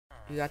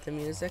You got the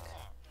music?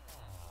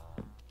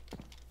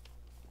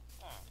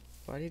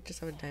 Why do you just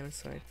have a diamond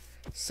sword?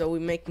 So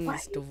we're making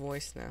this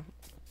divorce now.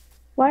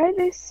 Why are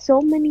there so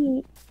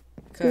many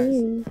Cause,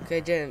 things? okay,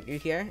 Jen, you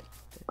here?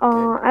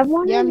 I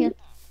wanted, Yeah, I'm here.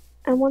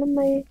 I wanted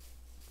my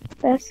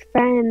best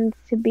friends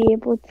to be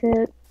able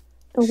to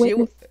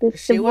witness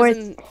this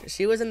divorce.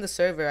 She was in the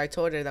server. I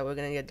told her that we're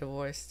gonna get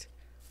divorced.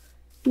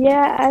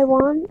 Yeah, I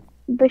want,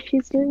 but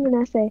she's doing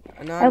an essay.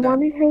 I Ananda,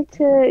 wanted her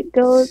to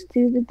go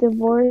do the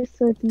divorce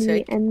with me,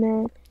 take. and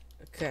then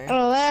Okay.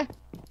 Hello there.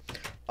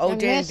 Oh, Young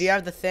Jen, miss. do you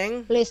have the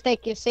thing? Please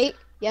take your seat.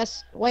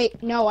 Yes.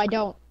 Wait. No, I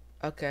don't.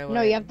 Okay. Wait.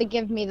 No, you have to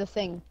give me the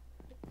thing.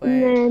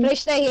 and Wait. then Please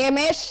stay here,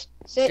 miss.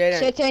 Jaden.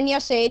 Sit in your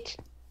seat.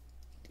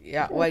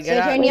 Yeah. Wait. Sit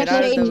Get in your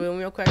out of the seat. room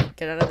real quick.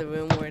 Get out of the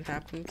room where it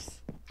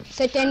happens.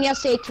 Sit in your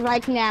seat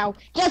right now.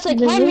 Just the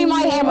hand me room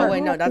my where hammer. Oh,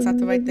 wait, no, that's not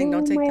the right thing.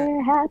 Don't take that. Where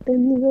it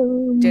happens, the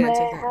room Jaden, where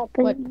take it that.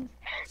 happens.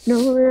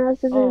 No one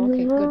else is Oh, in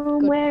okay, the good, room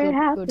good, where it good,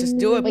 happens. good. Just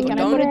do it. Wait, can I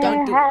Don't put it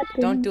don't down?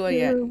 don't do it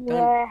yet. Room Don't.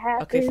 where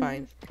it Okay, happens.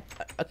 fine.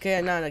 Okay,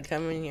 Ananda,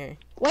 come in here.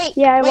 Wait.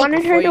 Yeah, I wait.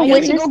 wanted her Before to you I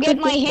need to witness go get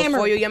my hammer.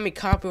 Before you get me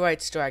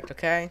copyright striked,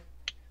 okay?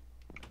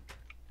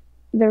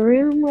 the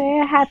room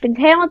where it happens.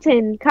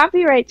 Hamilton,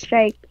 copyright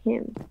strike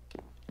him.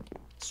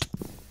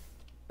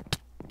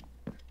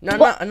 No,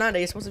 What? no, Ananda,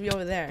 you're supposed to be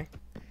over there.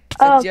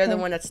 Oh, Since you're the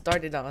okay. one that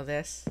started all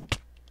this.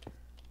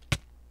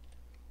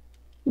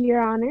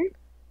 Your Honor.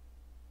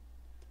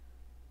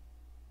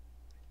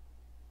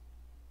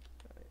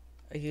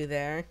 Are you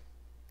there?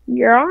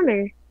 Your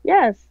Honor.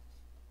 Yes.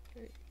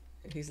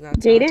 He's not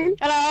Jaden? talking.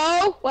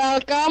 Hello.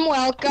 Welcome.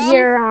 Welcome.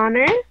 Your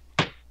Honor.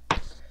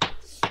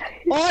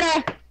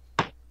 Order.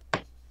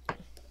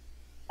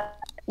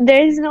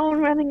 There's no one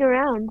running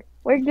around.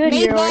 We're good,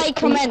 May Your I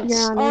commence?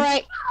 Your Honor. All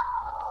right.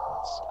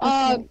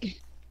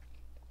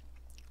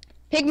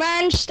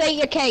 Pigman, state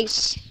your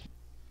case.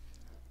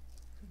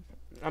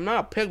 I'm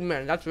not a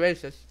pigman. That's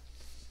racist.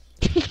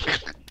 Just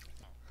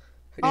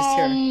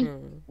here.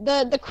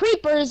 The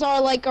creepers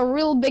are like a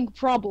real big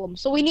problem,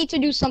 so we need to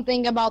do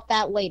something about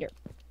that later.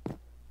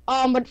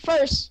 But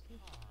first,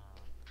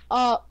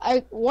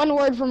 one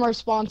word from our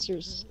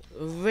sponsors.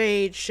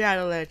 Raid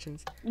Shadow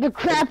Legends. The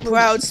Crappers.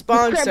 Proud The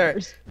sponsor.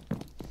 Crappers.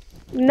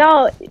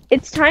 No,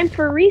 it's time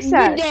for Good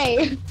recess.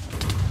 day.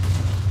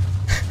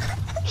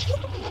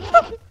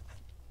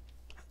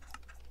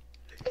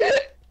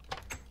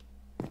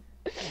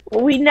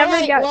 We never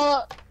Alright, got.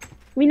 well,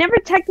 We never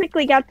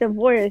technically got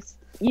divorced.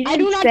 You I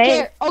didn't do not say.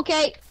 care.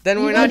 Okay, Then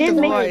we're You not didn't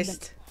make-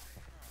 divorced.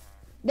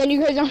 then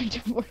you guys aren't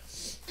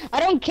divorced. I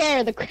don't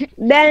care.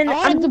 Then I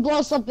wanted to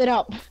blow something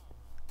up.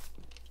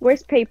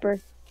 where's paper?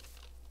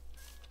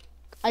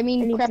 I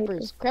mean, I need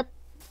Creppers.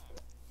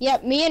 Yeah,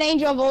 me and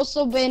Angel have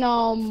also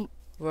been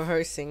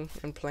Rehearsing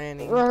and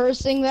planning.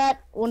 rehearsing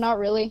that. Well, not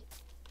really.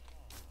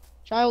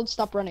 Child,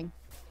 stop running.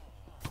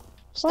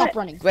 Stop What?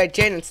 running. Wait,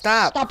 Jaden,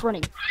 stop. Stop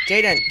running.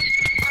 Jaden.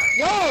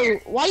 Yo,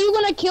 why are you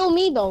gonna kill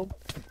me though?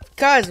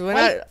 Cause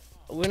Wait.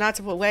 we're not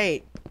supposed.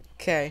 Wait.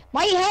 Okay.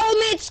 My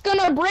helmet's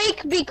gonna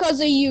break because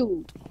of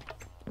you.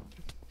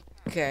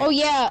 Okay. Oh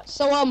yeah.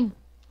 So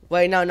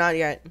Wait, no, not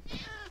yet.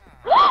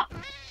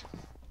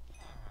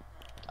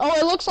 Oh,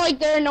 it looks like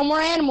there are no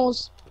more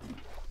animals.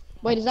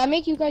 Wait, does that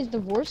make you guys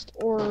divorced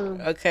or?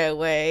 Okay,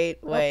 wait.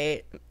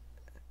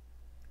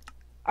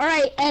 All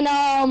right, and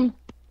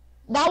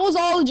that was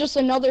all just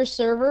another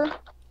server.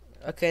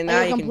 Okay, now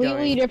Like a you can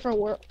completely join. different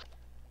world.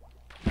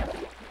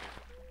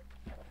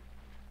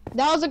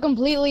 That was a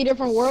completely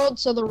different world,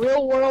 so the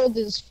real world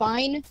is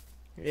fine.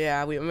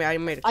 Yeah, I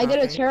made a I did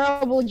a copy.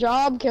 terrible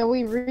job. Can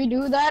we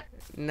redo that?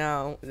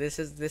 No, this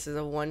is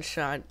a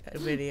one-shot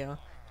video.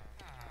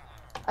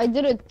 I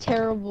did a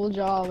terrible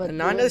job at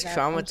Ananda's doing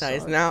that. I'm traumatized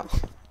sorry. now.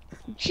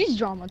 She's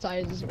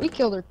traumatized. We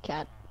killed her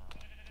cat.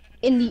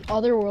 In the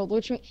other world,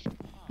 which means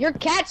your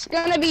cat's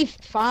gonna be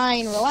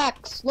fine.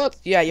 Relax. Look,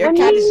 Yeah, your I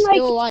cat mean, is. like-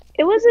 still alive.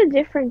 It was a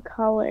different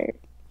color,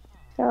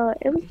 so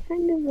it was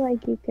kind of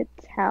like you could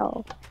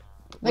tell.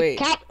 The Wait,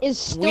 cat is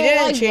still we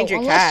didn't alive, change though,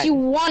 your unless cat. you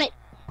want it.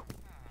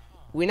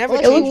 We never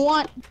Unless you changed.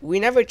 want. We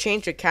never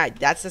changed your cat.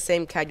 That's the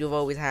same cat you've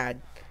always had.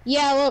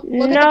 Yeah, look at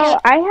No, the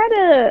cat. I had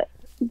a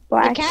The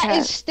black cat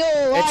is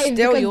still alive. It's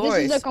still because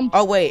yours. This is a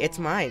Oh wait, it's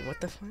mine.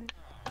 What the fuck?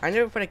 I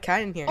never put a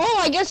cat in here. Oh,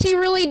 I guess he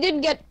really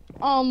did get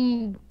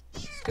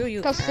Screw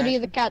you. custody cat.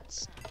 of the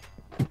cats.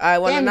 Alright,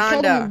 well, Damn,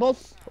 killed them Ananda,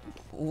 both.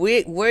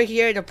 we're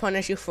here to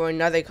punish you for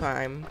another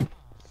crime.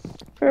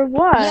 For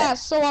what? Yeah,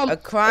 so A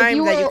crime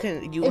you that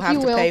will- you if have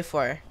you to will. pay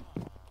for.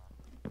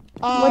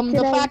 What the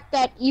did I- fact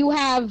that you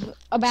have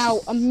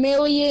about 1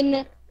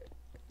 million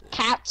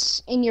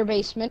cats in your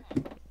basement.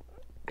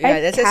 Yeah,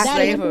 this is Cat in the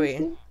slavery.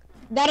 basement?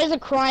 That is a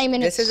crime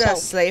in This is itself.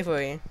 a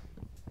slavery.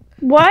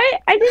 What?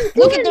 I didn't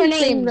do Look at their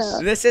anything, names.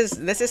 though. This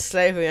is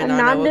slavery,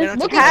 Ananda. We're Ananda's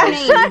gonna Look have at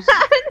to their punish.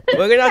 names.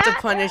 We're gonna have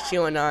to punish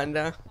you,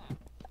 Ananda.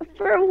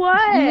 For You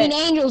what? mean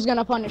Angel's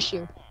gonna punish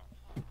you?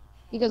 What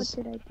Because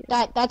did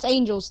I do? that's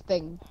Angel's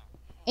thing.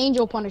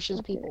 Angel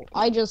punishes people.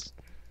 I just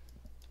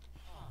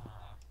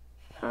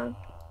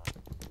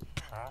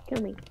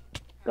Kill me.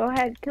 Go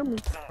ahead, kill me.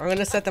 I'm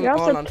gonna set them You're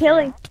all also on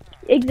killing.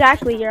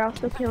 Exactly, you're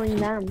also killing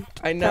them.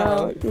 I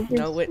know. So,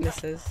 No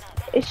witnesses.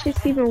 it's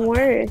just even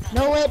worse.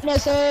 No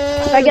witnesses.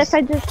 So I guess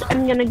I just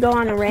am gonna go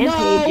on a rampage.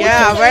 No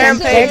Yeah, witnesses.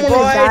 rampage, They're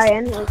gonna die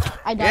boys. anyway.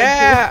 I died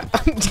Yeah,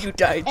 you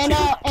died too. too.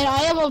 And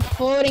I have a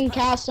floating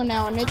castle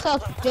now, and it's a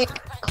thick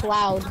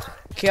cloud.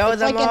 Kill It's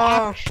them like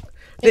all.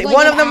 it's like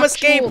One an of them actual-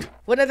 escaped.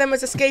 One of them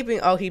is escaping.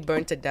 Oh, he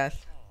burned to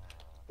death.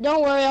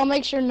 Don't worry, I'll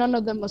make sure none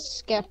of them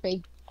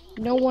escape.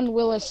 No one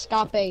will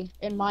escape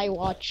in my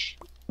watch.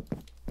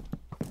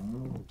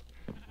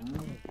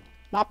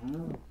 Nope.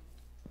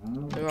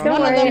 They're all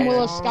None of them dead.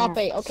 will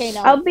escape. Okay,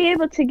 now. I'll be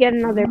able to get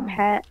another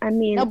pet. I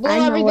mean, Now blow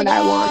I know what everything I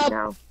want up.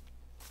 now.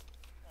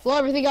 Blow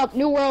everything up.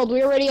 New world.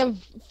 We already have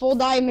full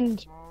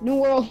diamond. New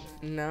world.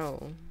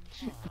 No.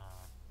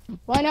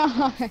 Why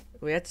not?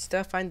 We have to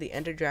still find the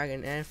Ender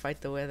Dragon and fight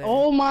the Wither.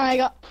 Oh my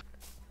god.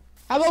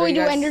 How about So we you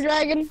do guys- Ender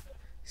Dragon?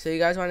 So you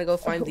guys want to go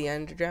find the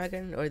Ender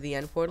Dragon or the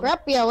End Portal?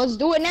 Crap, yeah, let's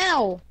do it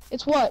now.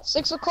 It's what?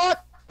 6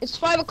 o'clock? It's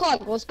 5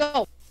 o'clock. Let's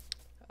go.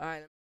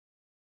 Alright,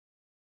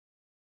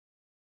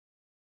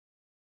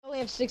 I only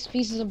have 6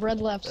 pieces of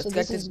bread left, let's so get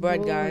this this is bread,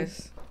 good.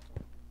 guys.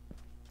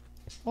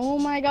 Oh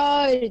my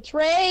god, it's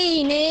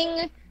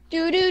raining.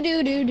 Do do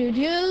do do do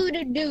do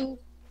do do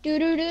do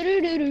do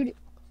do do do.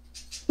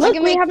 Look,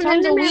 can we make have an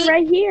tons of Enderman wheat.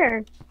 right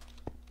here.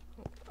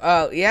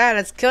 Oh, yeah,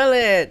 let's kill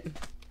it.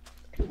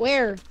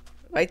 Where?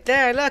 Right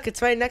there, look,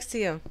 it's right next to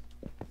you.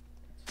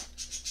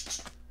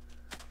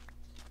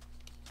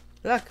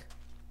 Look.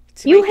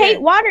 It's You right hate here.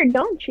 water,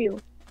 don't you?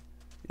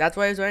 That's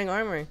why he's wearing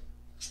armor.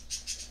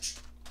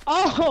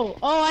 Oh,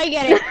 I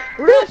get it.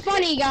 Real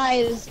funny,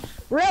 guys.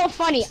 Real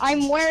funny.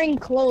 I'm wearing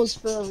clothes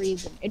for a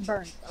reason. It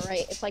burns,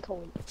 alright? It's like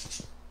holy.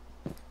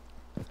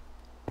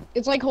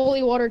 It's like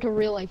holy water to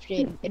real life,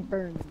 Jaden. It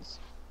burns.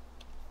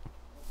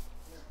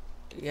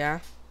 Yeah.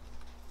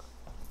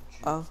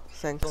 Oh,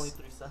 thanks.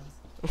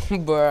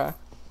 Bruh.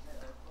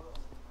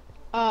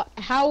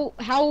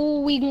 How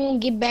we gonna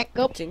get back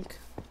up? Tink.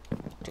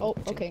 Oh,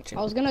 okay.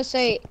 I was gonna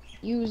say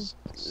use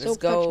soap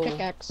go. touch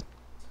pickaxe.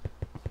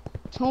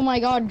 Oh my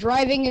god,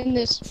 driving in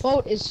this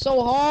boat is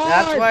so hard.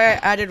 That's why I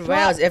added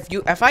rails.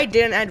 If I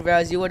didn't add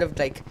rails, you would have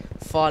like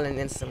fallen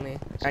instantly.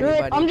 Screw it,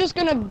 Anybody. I'm just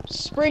gonna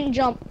sprint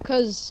jump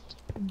because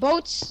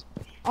boats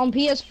on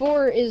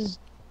PS4 is.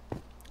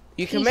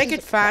 You can make it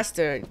pieces of-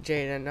 faster,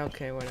 Jaden.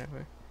 Okay,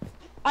 whatever.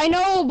 I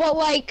know, but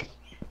like,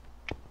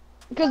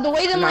 because the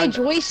way that my Not-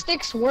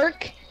 joysticks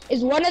work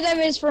is one of them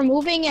is for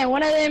moving and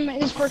one of them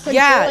is for controlling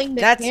Yeah,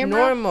 the that's camera.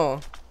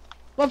 normal.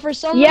 But for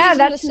some Yeah, reason,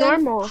 that's the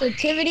normal.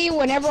 sensitivity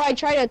whenever I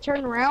try to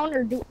turn around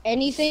or do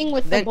anything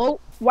with Then- the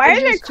boat, Why is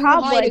are there just too high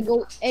to cobwebs?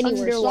 go anywhere.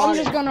 So I'm underwater?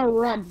 just gonna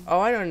run. Oh,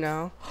 I don't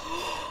know.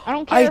 I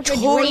don't care I if it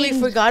totally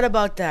rains. forgot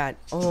about that.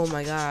 Oh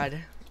my god.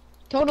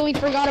 Totally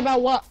forgot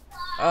about what?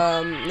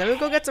 Let me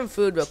go get some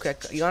food real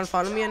quick. You wanna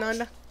follow me,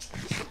 Ananda?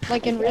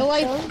 Like in real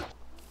life,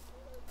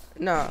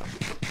 No.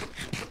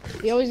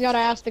 you always gotta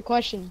ask the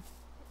question: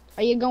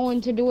 are you going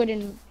to do it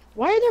in?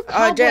 Why are there Oh,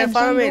 cobwebs Jaden,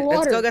 follow me. underwater?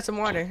 Let's go get some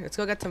water. Let's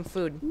go get some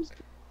food.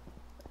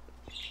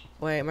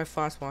 Wait, my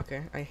frost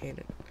walker. I hate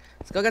it.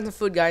 Let's go get some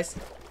food, guys.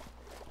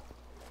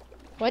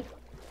 What?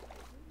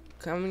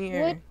 Come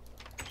here. What?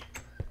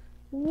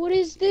 What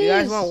is this? You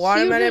guys want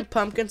watermelon, You're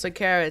pumpkins, or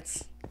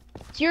carrots?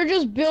 you're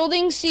just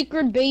building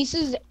secret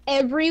bases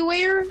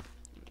everywhere. You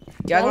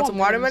guys I want some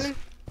want watermelon?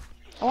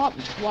 I want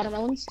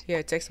watermelons.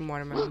 Here, take some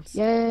watermelons.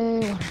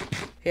 Yay.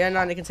 Here,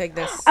 Ananda, you can take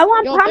this. I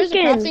want Yo, if there's a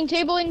pumpkin. crafting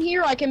table in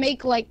here, I can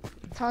make like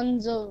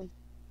tons of.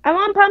 I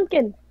want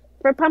pumpkin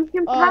for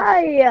pumpkin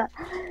pie.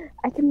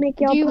 I can make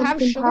y'all Do you have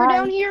pumpkin sugar pie.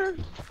 down here?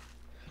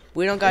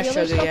 We don't got The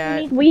other sugar stuff yet.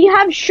 we need- We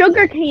have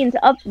sugar canes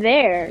up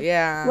there.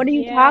 Yeah. What are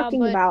you Yeah, talking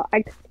but- about?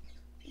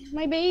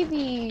 My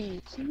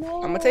babies. No.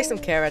 I'm gonna take some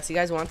carrots. You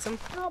guys want some?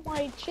 Not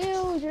my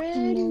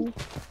children.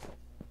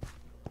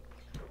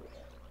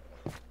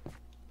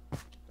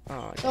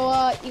 Oh,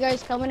 So, you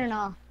guys coming or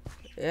not?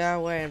 yeah,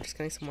 wait, I'm just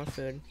getting some more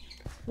food.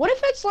 What if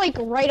it's like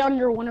right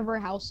under one of our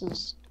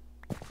houses?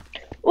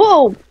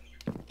 Whoa!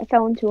 I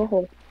fell into a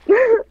hole.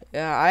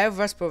 Yeah, I have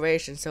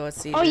respiration, so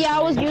let's see. Oh yeah,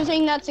 I was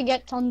using that to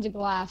get tons of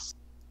glass.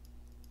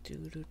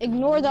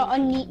 Ignore the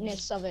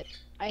unneatness of it.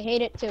 I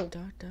hate it too.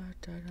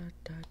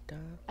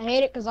 I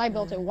hate it because I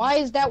built it. Why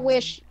is that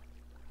wish?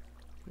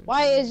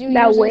 Why is you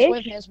That using wish?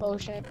 swiftness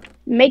potion?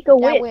 Make a That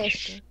witch.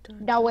 wish.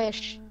 That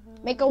wish.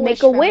 Make a Make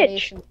wish. a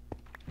witch. Foundation.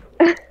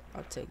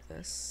 I'll take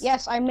this.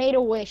 Yes, I made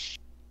a wish.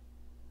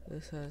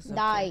 This has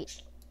Die.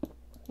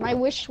 My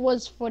wish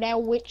was for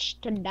that witch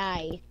to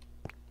die.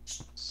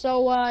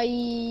 So,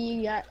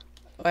 yeah.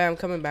 Oh, yeah, I'm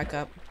coming back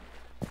up.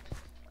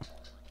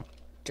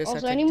 Just Also,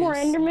 have to any more do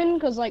Endermen?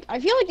 Because, like, I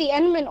feel like the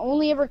Endermen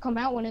only ever come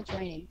out when it's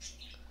raining.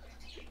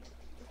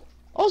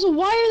 Also,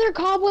 why are there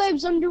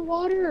cobwebs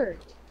underwater?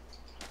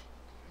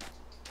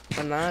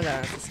 Banana,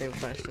 that's the same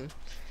question.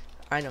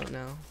 I don't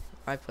know.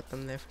 I put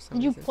them there for some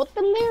Did you reason. put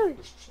them there?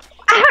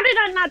 How did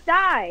I not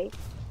die?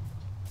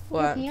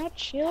 What? Can you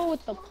chill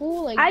with the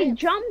pool? Like, I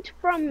jumped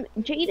from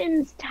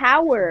Jaden's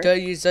tower.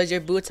 Does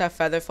your boots have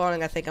feather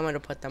falling? I think I'm gonna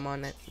put them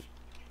on it.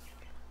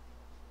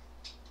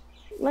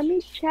 Let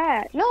me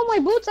check. No, my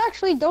boots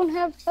actually don't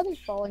have feathers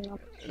falling off.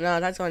 No,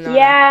 that's why not.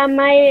 Yeah,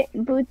 my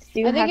boots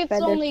do I think have it's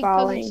feathers only because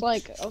falling. it's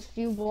like a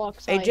few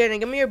blocks Hey, high. Jaden,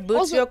 give me your boots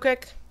Also- real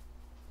quick.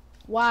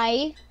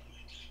 Why?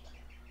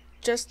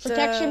 Just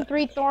Protection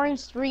 3,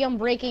 thorns 3,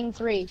 unbreaking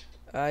 3.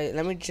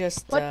 let me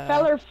just Put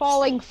feather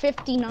falling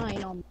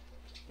 59 on.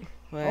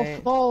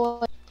 wait.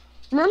 Fall.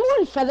 Remember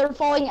when feather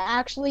falling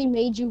actually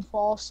made you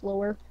fall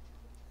slower?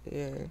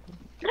 Yeah.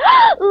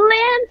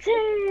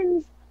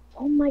 Lanterns!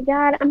 Oh my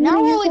god, I'm Now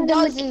gonna all use it that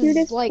in does the is,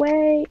 cutest like-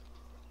 way.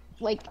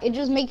 Like, it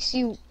just makes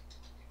you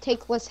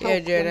take less Yeah,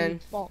 health when you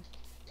Jaden. fall.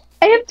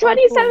 I have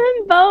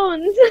 27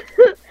 bones,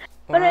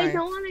 but I Why?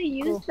 don't want to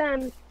use Cool.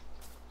 them.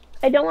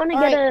 I don't want to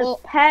Alright, get a well,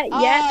 pet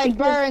yet it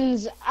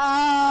because burns.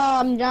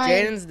 I'm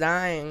dying. Jaden's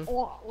dying. The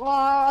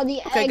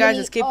Okay, agony. guys,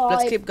 let's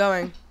keep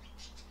going.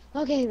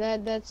 Okay,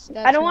 that's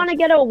I don't want to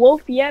get a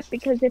wolf yet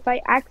because if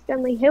I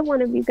accidentally hit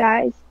one of you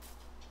guys,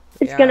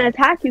 it's Yeah. gonna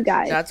attack you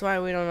guys. That's why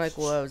we don't like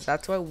wolves.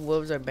 That's why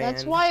wolves are banned.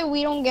 That's why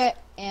we don't get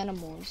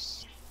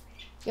animals.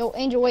 Yo,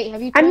 Angel, wait,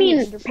 have you? I tried mean,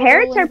 the Ender Pearl a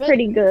parrots little are bit?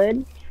 pretty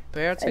good.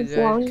 Parrots are as good.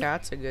 long-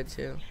 Cats are good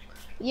too.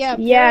 Yeah,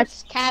 Yeah.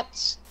 parrots,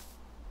 cats,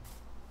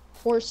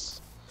 horse,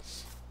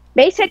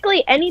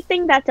 Basically,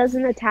 anything that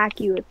doesn't attack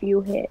you if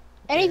you hit.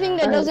 anything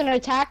Yeah. that doesn't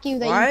attack you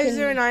that Why you can. is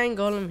there an iron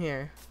golem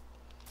here?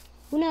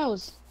 Who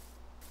knows?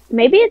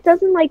 Maybe it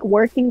doesn't like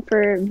working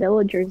for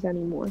villagers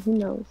anymore. Who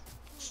knows?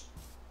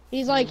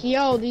 He's like,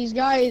 yo, these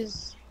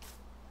guys,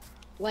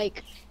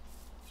 like,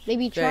 they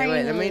be Okay, trying.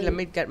 wait. to, Let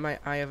me get my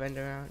Eye of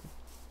Ender out.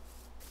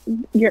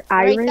 Your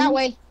right iron. that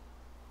way.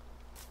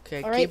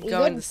 Okay, All right, keep you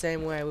going good? the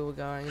same way we were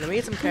going. Let me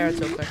get some carrots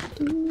real quick.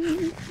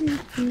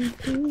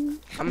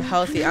 I'm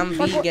healthy. I'm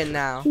vegan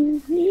now.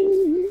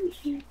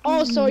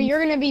 Oh, so you're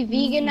gonna be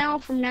vegan now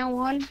from now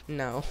on?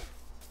 No.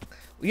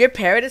 Your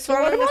parrot is So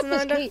what following us, about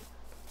this Amanda? cave?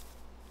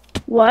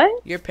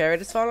 What? Your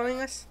parrot is following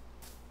us?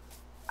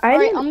 I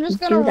Alright, didn't I'm just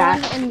gonna do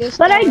run that. in this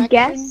But direction I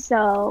guess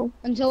so.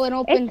 until an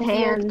open It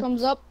field can.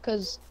 comes up,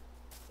 because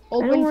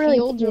don't open really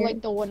fields are care.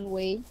 like the one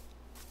way.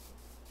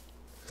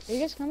 Are you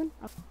guys coming?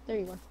 Oh, there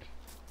you are.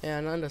 Yeah,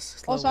 none of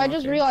slow Also, I just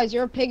walking. realized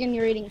you're a pig and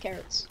you're eating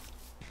carrots.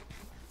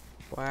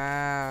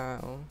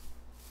 Wow.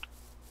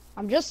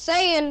 I'm just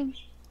saying.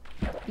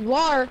 You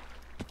are.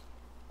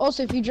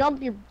 Also, if you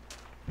jump, you're.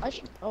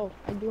 Oh,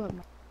 I do have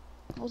my.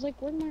 I was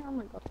like, where'd my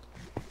armor go?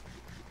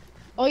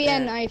 Oh yeah,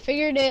 and Yeah. I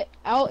figured it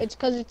out. It's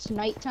because it's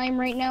nighttime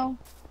right now.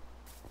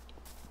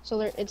 So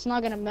it's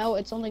not gonna melt.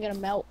 It's only gonna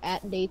melt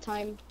at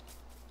daytime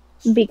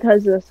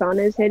Because the sun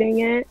is hitting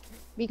it.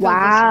 because the sun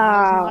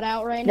is Wow, not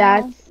out right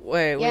now. That's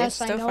Wait, we Yes,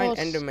 I still know, find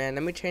s- Enderman.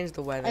 Let me change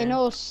the weather. I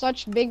know,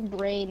 such big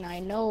brain. I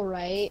know,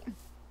 right?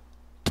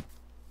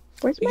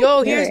 where's my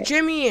Yo, carrot? here's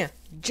Jimmy.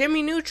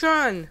 Jimmy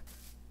Neutron.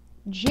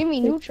 Jimmy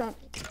Neutron.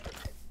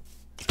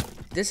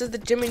 This is the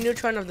Jimmy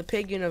Neutron of the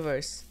pig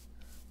universe.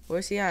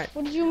 Where's he at?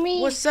 What do you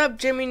mean? What's up,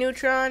 Jimmy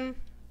Neutron?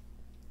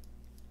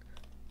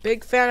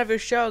 Big fan of your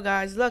show,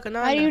 guys. Look,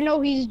 Ananda. How do you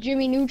know he's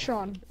Jimmy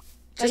Neutron?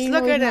 How do Just you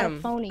look know at he's not a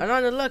him. phony?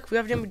 Ananda, look. We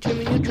have Jimmy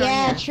Neutron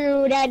Yeah, here.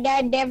 true. That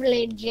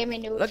definitely Jimmy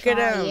Neutron. Look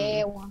at him.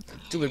 Yeah,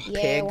 Stupid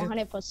yeah, pig.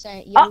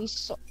 100%. Yo, Oh. he's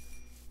so.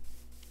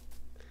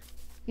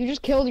 You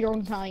just killed your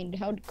own kind.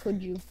 How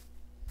could you?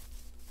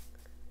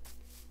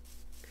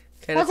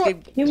 Okay, let's Parkour. keep.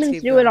 let's Humans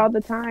keep do it all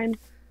the time.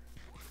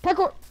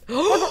 Parkour.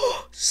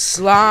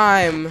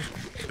 Slime.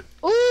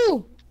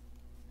 Ooh.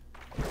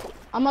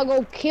 I'm gonna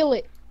go kill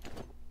it.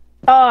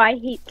 Oh, I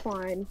hate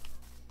slime.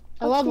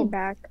 I love Let's him. be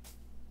back.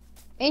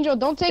 Angel,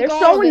 don't take They're all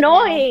so of it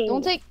now. annoying.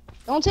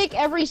 Don't take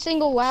every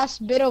single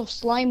last bit of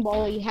slime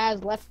ball he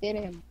has left in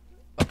him.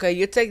 Okay,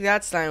 you take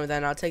that slime,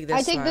 then I'll take this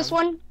I take slime. this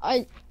one.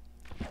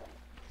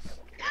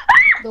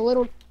 The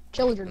little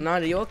children.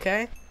 Ananda, you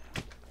okay?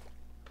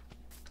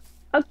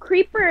 A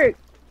creeper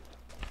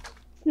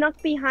snuck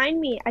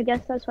behind me. I guess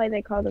that's why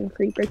they call them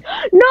creepers.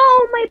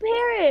 No, my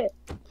parrot.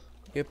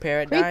 Your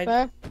parrot died?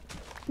 Creeper.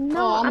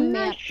 No, Oh, I'm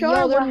man. not sure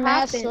Yo, there are what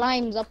mass happened.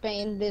 slimes up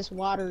in this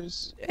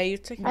waters. Hey, you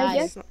took I my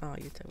guess- slime. Oh,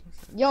 you took my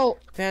slime. Yo,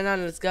 Okay,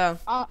 Ananda, let's go.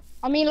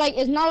 I mean, like,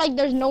 it's not like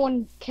there's no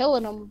one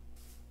killing them,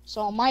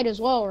 so I might as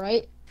well,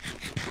 right?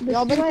 This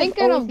Y'all is been why I've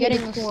thinking of always getting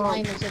hated a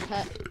slime swamp. as a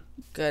pet.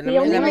 Good. The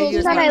Let only me reason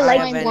use that my I Eye like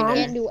of slime Ender. that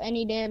can't swamp- do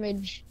any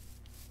damage.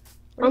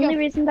 Where'd Only he go?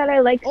 reason that I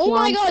like Oh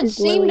my swamps god, is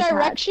same lily pads.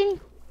 direction?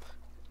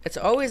 It's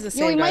always the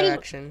Yo, we same might as-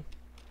 direction.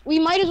 We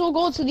might as well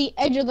go to the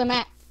edge of the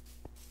map.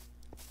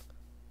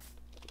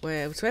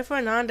 Wait, let's wait for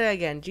Ananda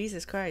again.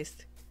 Jesus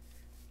Christ.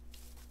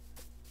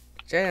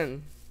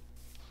 Jen.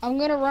 I'm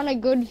gonna run a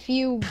good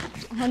few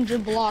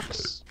 100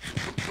 blocks.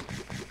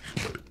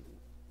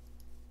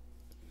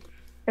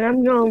 And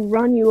I'm gonna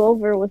run you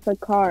over with a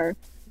car.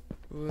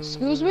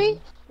 Excuse me?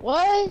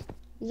 What?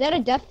 Is that a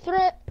death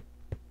threat?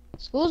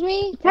 Excuse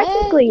me?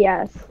 Technically,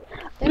 yes. What?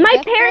 Is that a My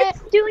death parrot's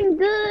threat? doing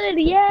good.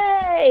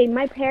 Yay!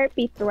 My parrot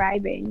be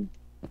thriving.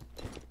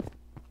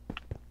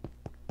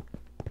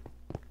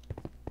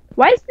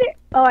 Why is there?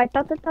 Oh, I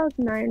thought that was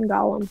an iron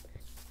golem.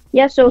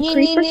 Yeah, so a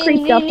creeper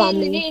creeped up on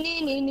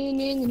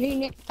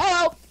me.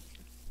 Hello!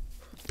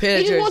 He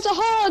just Pillagers. wants a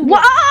hug!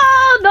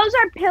 Whoa! Those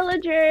are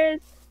pillagers.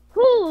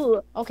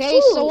 Who? Okay,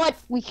 Who? so what?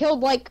 We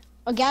killed like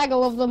a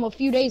gaggle of them a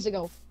few days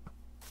ago.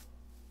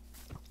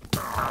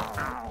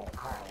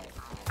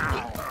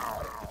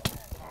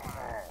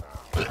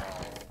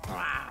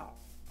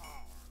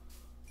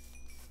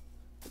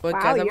 What, Wow,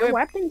 guys, your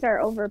weapons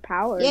are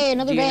overpowered. Yeah,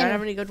 another do you not banner.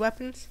 have any good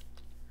weapons?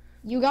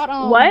 You got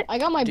What? I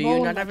got my Do bow. you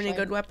and not my have any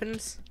fighter. good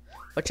weapons?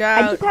 Watch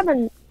I out. just have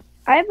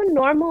a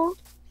normal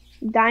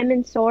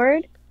diamond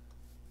sword,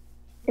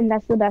 and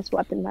that's the best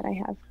weapon that I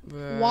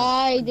have.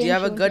 Why Do didn't you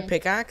have a good enchant?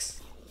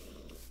 pickaxe?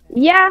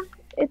 Yeah,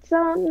 it's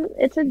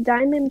a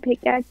diamond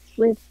pickaxe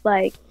with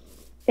like,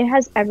 it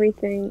has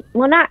everything.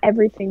 Well, not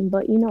everything,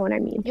 but you know what I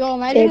mean. Yo,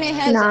 imagine It's it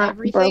has not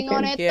everything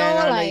on broken. it Yeah,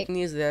 though. no, you Like, can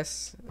use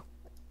this.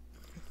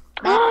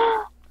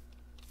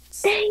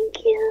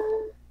 Thank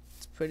you.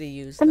 It's pretty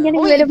used I'm though. getting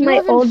oh, wait, rid of you my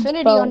have old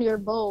infinity bow. on your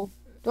bow.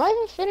 Do I have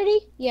infinity?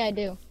 Yeah, I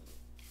do.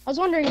 I was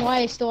wondering why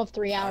I still have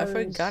 3 hours.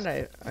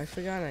 I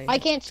forgot I I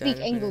can't speak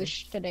done it.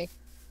 English today.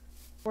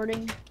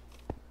 Recording.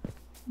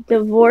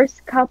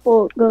 Divorced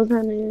couple goes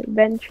on an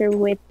adventure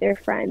with their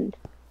friend.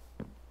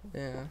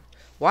 Yeah.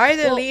 Why are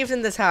there Well- leaves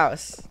in this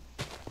house?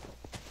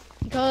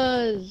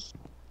 Because,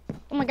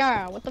 oh my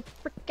god, what the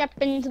frick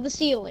happened to the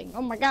ceiling?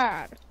 Oh my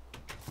god.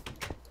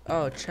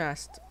 Oh,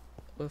 chest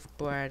with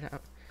bread.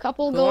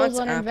 Couple Who goes wants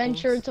on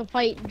adventure apples? to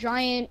fight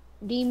giant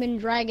demon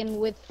dragon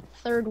with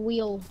third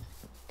wheel.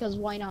 Because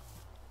why not?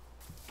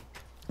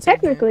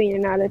 Technically, you're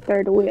not a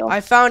third wheel. I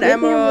found You're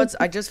the only- emeralds.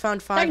 I just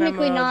found 5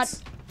 Technically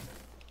emeralds.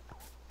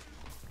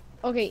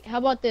 Okay, how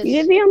about this?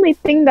 You're the only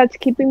thing that's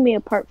keeping me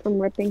apart from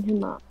ripping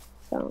him up.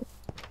 So,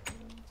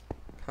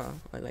 Huh,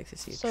 I'd like to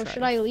see it So try.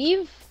 should I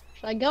leave?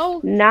 Should I go?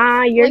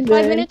 nah, you're Like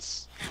good. 5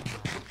 minutes?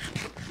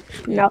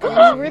 No. And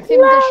then you rip him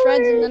to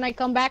shreds and then I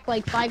come back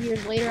like 5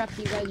 years later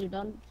after you guys are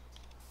done.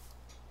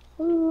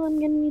 Ooh, I'm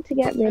gonna need to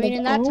get rid I of mean,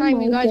 in that all time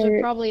my you guys would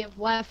dirt. probably have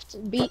left,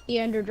 beat the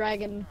Ender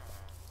Dragon,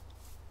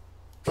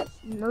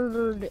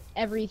 murdered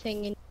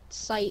everything in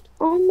sight.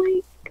 Oh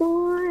my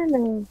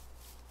god.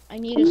 I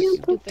need I'm a gonna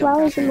stupid put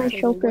flowers in crafting my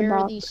table. shulker Where are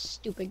box. these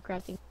stupid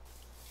crafting?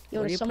 Yo, What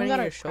are does you someone putting got in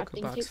a your shulker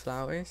crafting box? table?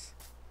 Flowers?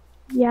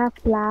 Yeah,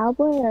 Oh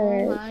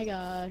flowers. my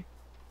god.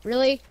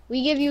 Really?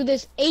 We give you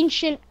this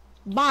ancient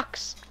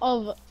box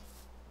of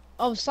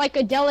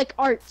psychedelic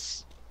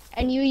arts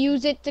and you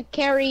use it to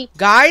carry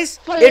Guys,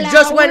 it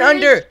just went Flowers?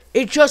 under.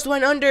 It just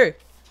went under.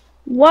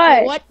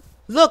 What? what?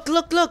 Look,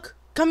 look, look.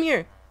 Come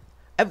here.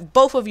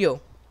 Both of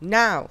you.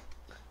 Now.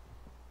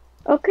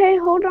 Okay,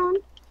 hold on.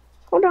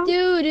 Hold on.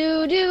 Do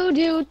do do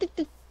do do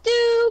do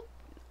do.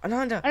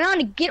 Ananda.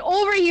 Ananda, get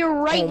over here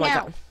right Oh my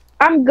now. God.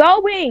 I'm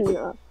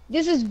going.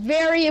 This is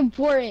very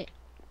important.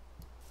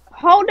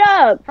 Hold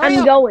up. Hurry I'm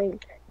up. going.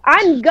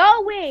 I'm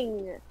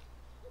going.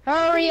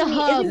 Hurry He up.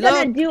 isn't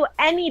gonna Look. do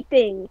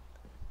anything.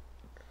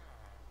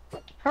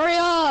 Hurry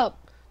up.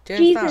 Jane,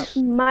 Jesus,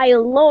 stop. my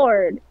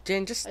lord.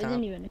 Jane, just I stop.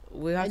 didn't even.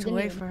 We have to didn't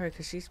wait even- for her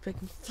because she's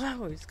picking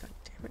flowers. God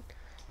damn it.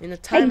 In a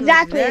time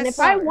Exactly, like and this. if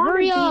I want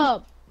Hurry to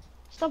up.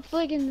 Stop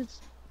flicking this.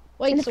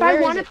 Wait, and so if I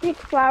where want is to it?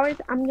 pick flowers,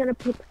 I'm gonna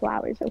pick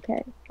flowers.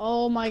 Okay.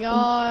 Oh my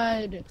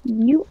god.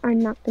 You are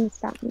not gonna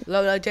stop me.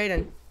 Lola,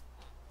 Jaden.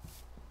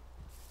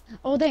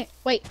 Oh, dang.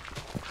 Wait.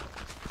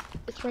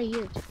 It's right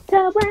here.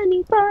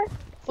 24.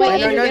 Wait, No,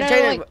 Andrew, no, get out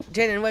of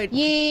the way. Jaden, wait.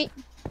 Yeet.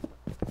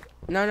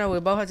 No, we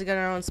both have to get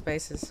our own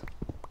spaces.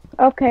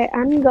 Okay,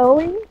 I'm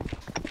going.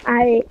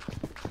 I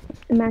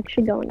am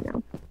actually going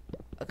now.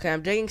 Okay,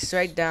 I'm digging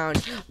straight down.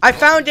 I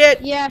found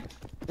it! Yeah,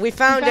 We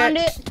found, found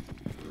it.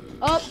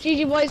 Oh,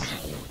 GG boys.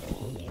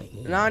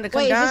 Ananda, come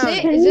Wait, is down. this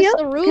it? Can Is this you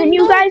the room, can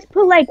you though? guys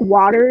put like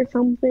water or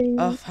something?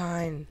 Oh,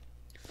 fine.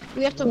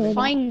 We have to Yeah.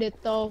 find it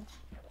though.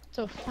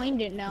 To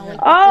find it now, like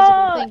the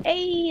Oh, physical thing.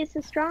 hey, it's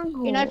a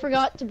stronghold. And I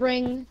forgot to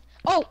bring.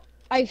 Oh,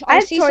 I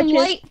have see some torches.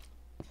 light.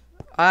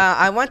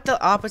 I went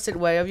the opposite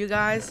way of you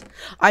guys.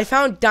 I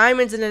found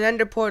diamonds in an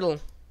ender portal.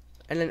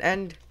 And an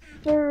end.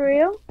 For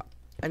real?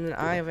 And an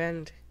eye of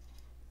end.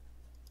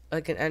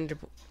 Like an ender.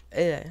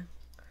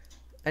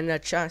 And a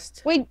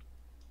chest. Wait.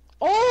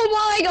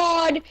 Oh my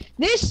god!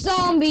 This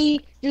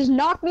zombie just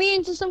knocked me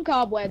into some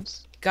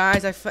cobwebs.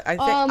 Guys, I think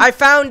Um, I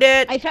found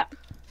it! I found.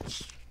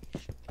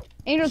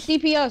 Angel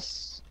TP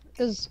us,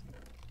 because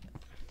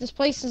this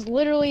place is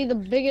literally the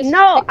biggest,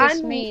 No,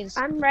 thickest maze.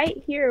 I'm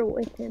right here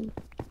with him.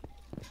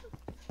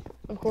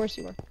 Of course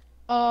you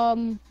are.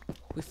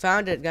 We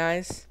found it,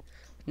 guys.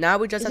 Now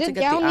we just Is have to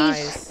it get the down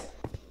these- eyes.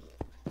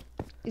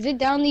 Is it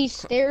down these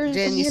stairs?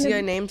 Jen, you see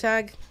our name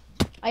tag?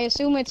 I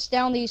assume it's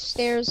down these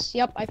stairs.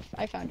 Yep,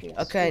 I found you guys.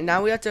 Okay,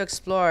 now we have to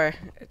explore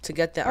to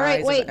get the All right,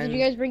 eyes. wait. Did you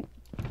guys bring?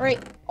 All right.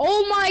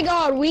 Oh my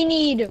God, we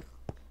need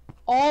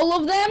all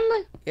of them.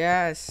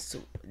 Yes.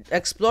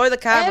 Explore the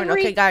cavern.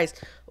 Every Okay, guys.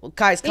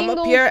 Guys, come up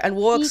single here and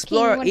we'll freaking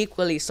explore one.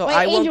 equally. So Wait,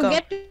 I won't Angel,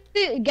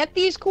 go. get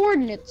these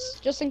coordinates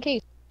just in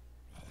case.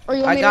 Or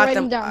you want I me to got write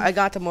them. down? I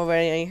got them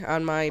already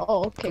on my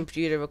Oh, okay.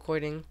 computer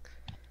recording.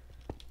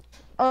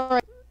 All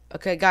right.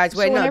 Okay, guys, So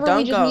wait, no, whenever we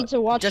don't just go. need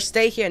to watch- Just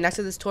stay here next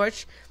to this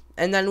torch,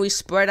 and then we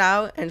spread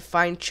out and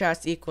find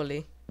chests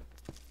equally.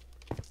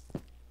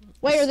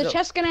 Wait, are the So-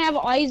 chests gonna have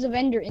eyes of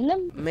Ender in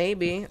them?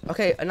 Maybe.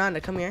 Okay,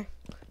 Ananda, come here.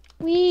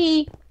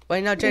 Wee.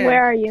 Wait, no, Jaden.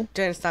 Where are you?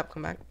 Jaden, stop.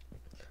 Come back.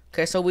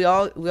 Okay, so we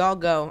all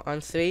go on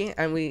 3,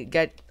 and we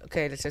get.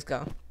 Okay, let's just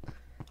go.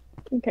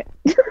 Okay.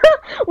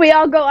 We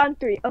all go on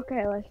 3.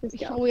 Okay, let's just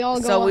go. We all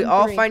go So we on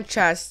all 3. find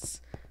chests.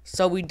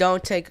 So we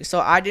don't take. So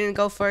I didn't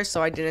go first.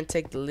 So I didn't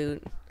take the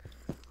loot.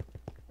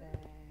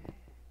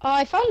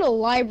 I found a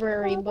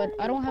library, but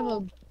I don't have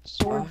a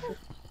sword.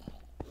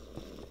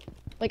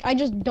 Like, I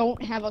just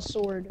don't have a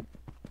sword.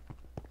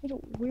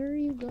 Where are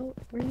you go?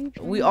 Where are you?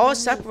 We all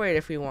separate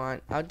if we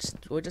want.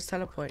 We'll just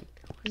teleport.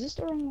 Is this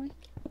the wrong way?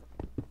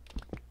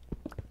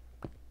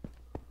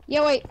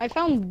 Yeah, wait. I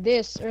found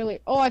this earlier.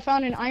 Oh, I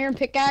found an iron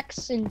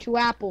pickaxe and 2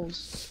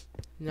 apples.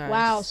 Nice.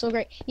 Wow, so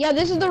great. Yeah,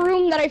 this is the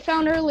room that I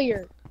found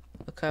earlier.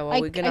 Okay, well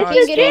I we can.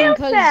 can't get in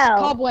because fell.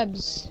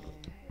 cobwebs.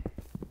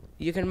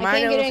 You can I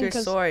mine can't it get with in your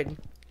 'cause- sword.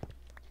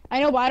 I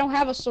know, but I don't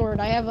have a sword.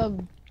 I have a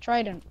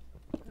trident.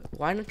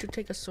 Why don't you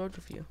take a sword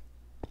with you?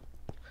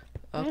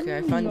 I Okay, I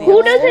don't found the. know. Who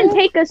other- doesn't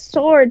take a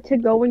sword to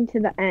going to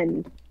the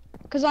end?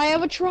 Because I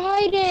have a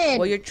trident.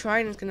 Well, your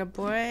trident's gonna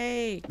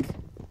break.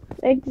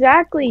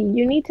 Exactly.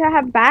 You need to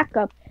have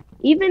backup.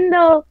 Even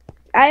though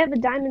I have a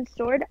diamond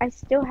sword, I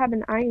still have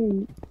an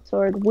iron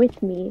sword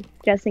with me,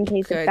 just in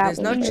case Okay, if that there's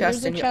no was There's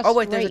chest a in here. chest Oh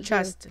wait, there's a right here.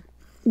 chest.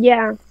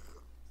 Yeah.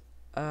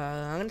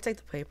 I'm gonna take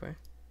the paper.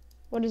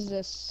 What is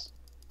this?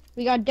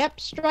 We got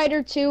Depth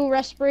Strider 2,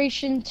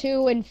 Respiration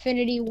 2,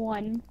 Infinity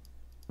 1.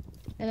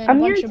 And then I'm a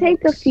gonna bunch of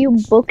take books. a few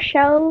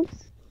bookshelves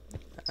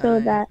so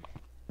Alright. that,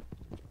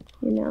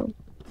 you know.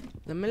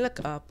 Let me look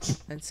up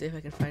and see if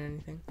I can find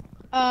anything.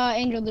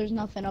 Angel, there's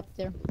nothing up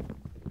there.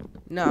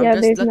 No, Yeah,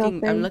 I'm there's just looking. I'm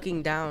nothing.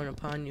 looking down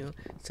upon you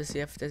to see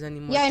if there's any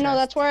more. Yeah, I know. chests.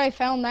 That's where I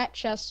found that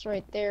chest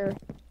right there.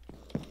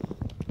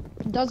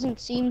 Doesn't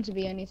seem to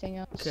be anything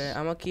else. Okay,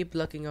 I'm gonna keep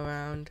looking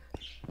around.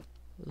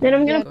 Then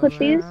I'm gonna Look put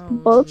these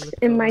around, books look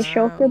in my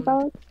shoulder around.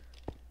 box.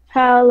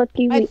 How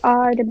lucky we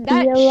are to be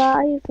that sh-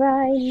 alive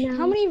right now.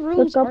 How many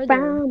rooms Look are there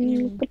around,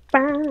 in look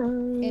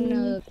around.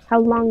 a How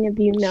long have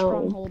you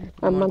known? stronghold?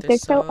 A month or or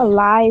so, so.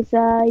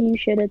 Eliza, you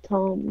should have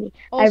told me.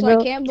 Also, I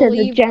wrote can't to the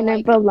believe we're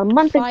like general a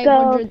month ago. I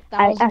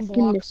 500,000 asked him to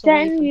blocks away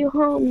send from you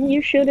home.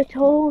 You should have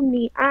told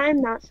me.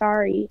 I'm not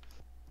sorry.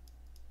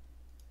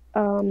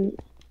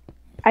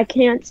 I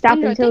can't stop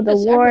Angel, I until think the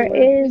that's war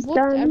everywhere. is We've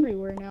looked done.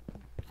 everywhere now.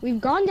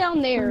 We've gone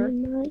down there.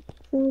 I'm not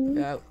sorry.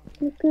 Yeah,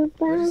 Look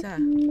What is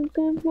around, that? look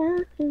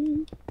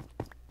around.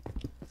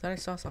 I thought I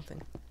saw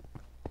something.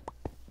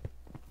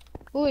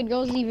 Oh, it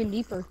goes even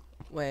deeper.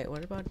 Wait,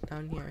 what about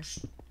down here?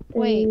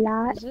 Wait,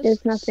 Lot, is this there's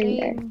the nothing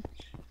there. same-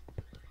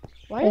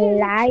 Why are there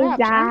traps? Aren't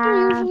there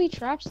Eliza. usually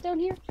traps down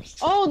here?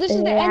 Oh, this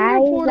is the ender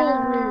portal.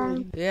 Eliza.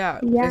 Weird. Yeah.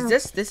 Yeah.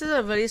 This is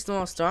a really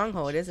small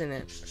stronghold, isn't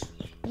it?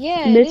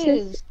 Yeah, This it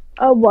is- is.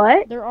 A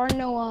what? There are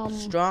no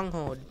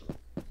Stronghold.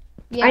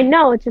 Yeah. I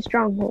know it's a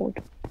stronghold.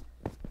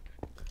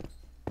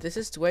 This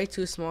is way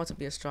too small to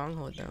be a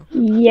stronghold, though.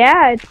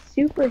 Yeah, it's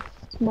super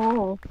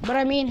small. But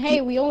I mean,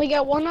 hey, we only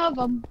got one of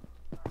them.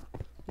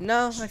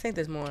 No, I think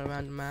there's more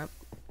around the map.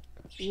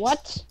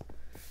 What?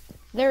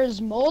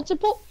 There's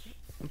multiple?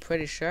 I'm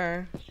pretty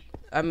sure.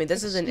 I mean,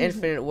 this is an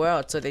Excuse me. infinite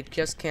world, so they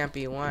just can't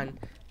be one.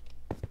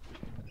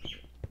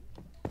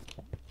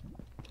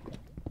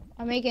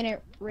 I'm making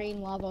it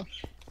rain lava.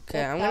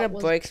 Okay, I'm that gonna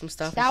was- break some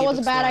stuff. and That keep was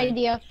a bad exploring.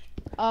 idea.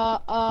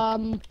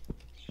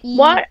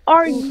 What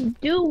are you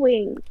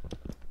doing?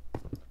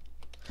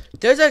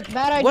 There's a.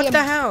 Bad What idea.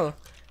 the hell?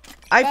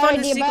 I Bad found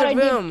idea, a bad secret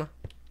idea. room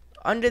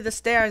under the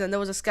stairs, and there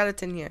was a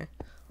skeleton here.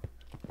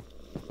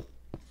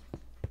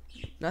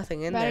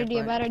 Nothing in Bad there. idea,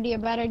 but- bad idea,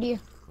 bad idea.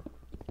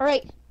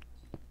 Alright.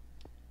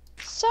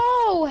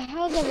 So,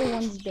 how's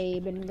everyone's day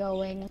been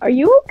going? Are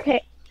you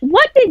okay?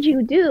 What did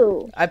you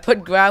do? I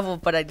put gravel,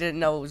 but I didn't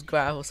know it was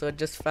gravel, so it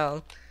just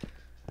fell.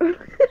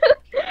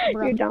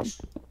 You're dumb.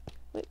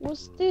 Wait,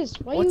 what's this?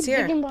 Why What's you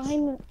here? digging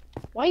behind the...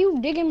 Why you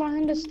digging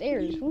behind the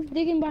stairs? Who's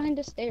digging behind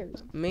the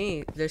stairs?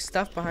 Me, there's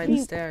stuff behind the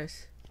You-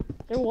 stairs.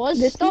 There was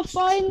This stuff is-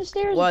 behind the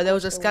stairs? Well, Of there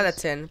was a course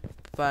skeleton,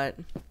 but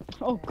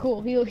Oh,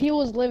 cool. He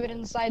was living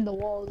inside the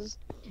walls.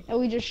 And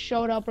we just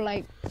showed up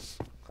like,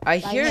 I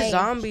hear hey.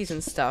 zombies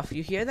and stuff.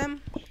 You hear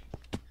them?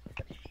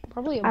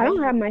 probably a I don't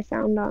bunch. have my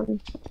sound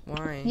on.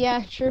 Why?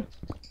 Yeah, true.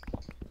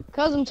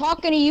 Because I'm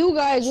talking to you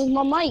guys with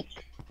my mic.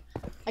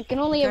 I can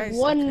only have Guys,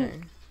 one okay.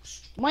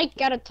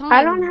 mic at a time.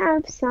 I don't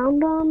have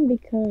sound on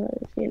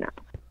because, you know,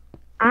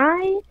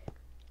 I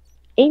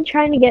ain't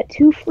trying to get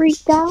too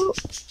freaked out.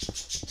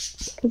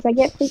 Because I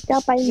get freaked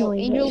out by Yo,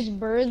 noises. Angel's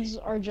birds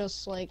are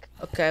just like,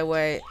 Okay,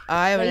 wait.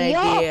 I have an Hey, yo!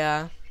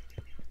 idea.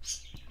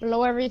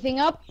 blow everything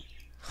up,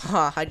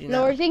 Ha, how do you blow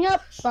know? everything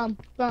up, bum,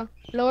 bum,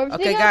 blow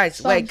everything Okay, up. guys,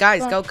 bum, wait,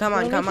 guys, bum, go, come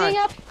on, blow come everything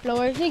on. Up, blow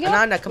everything up.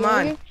 Ananda, come blow on.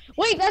 everything-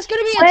 Wait, that's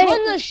gonna be a Wait.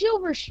 ton of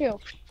silver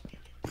shield.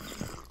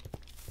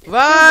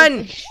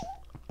 Run!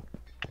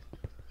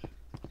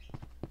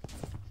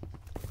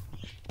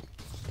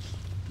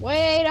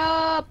 Wait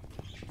up.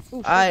 Ooh,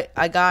 shit.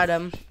 I got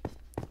him.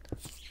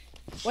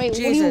 Wait, what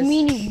do Jesus. you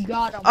mean you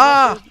got him?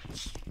 Ah!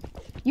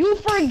 You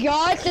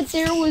forgot that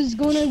there was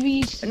gonna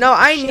be. No,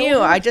 I knew.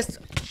 silver? I just.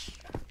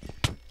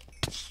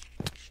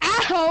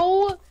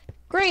 Ow!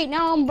 Great,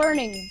 now I'm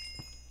burning.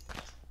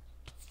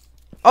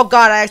 Oh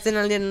god, I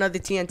accidentally did another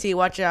TNT.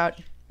 Watch out.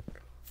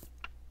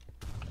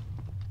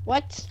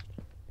 What?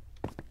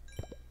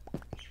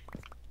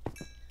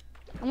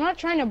 I'm not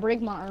trying to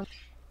break my arm.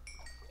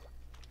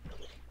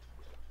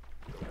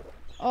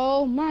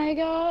 Oh my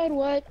god,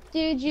 what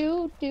did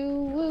you do?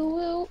 Woo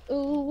woo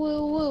ooh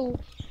woo woo.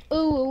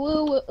 Ooh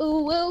woo woo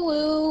ooh woo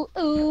woo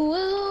ooh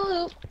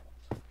woo.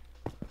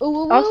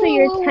 Ooh, Also,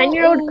 your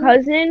 10-year-old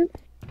cousin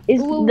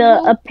is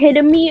the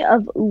epitome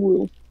of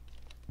ooh.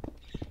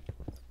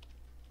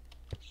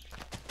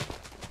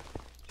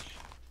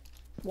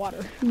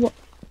 Water.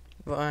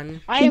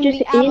 Run. I He am just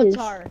the is.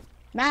 Avatar,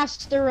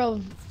 master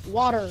of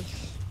water.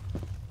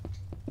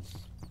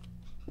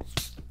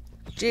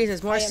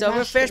 Jesus, more I am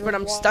silverfish, master but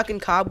of I'm water. stuck in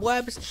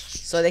cobwebs,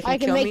 so they I can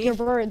can kill make me. your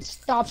bird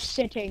stop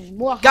sitting.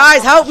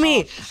 Guys, help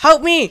me!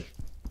 Help me!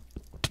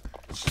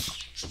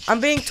 I'm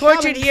being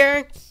tortured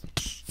here.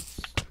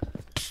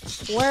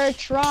 We're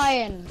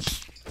trying.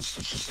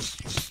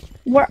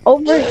 We're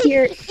over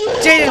here.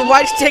 Jaden,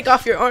 why'd you take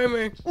off your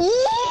armor?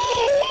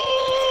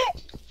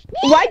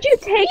 Why'd you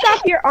take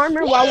off your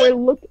armor while we're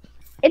looking?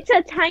 It's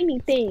a tiny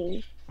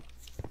thing.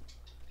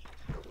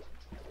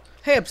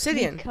 Hey,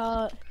 obsidian.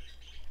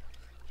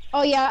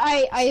 Oh yeah,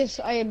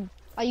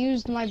 I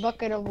used my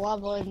bucket of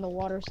lava in the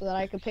water so that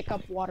I could pick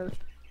up water.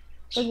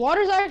 Because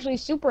water's actually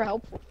super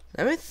helpful.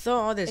 Let me throw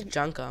all this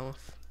junk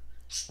off.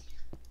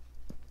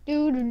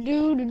 Do do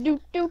do do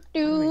do do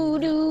do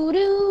do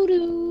do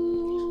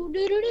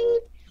do do.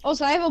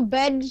 Also, I have a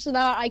bed so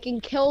that I can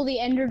kill the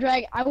ender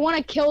dragon. I want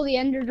to kill the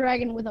ender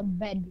dragon with a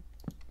bed.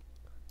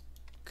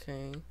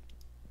 Okay.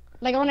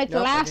 Like on its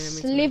Nope, I last didn't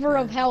mean to sliver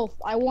make of that. health,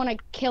 I want to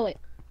kill it.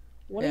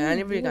 What Yeah, are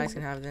any of you doing? guys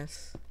can have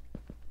this.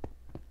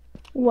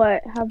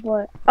 What? Have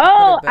what?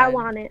 Oh, I bed.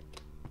 want it.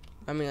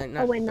 I mean, like,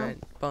 not wait, no. bed,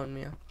 bone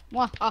meal.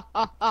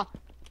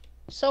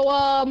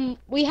 So,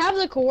 we have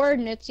the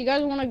coordinates. You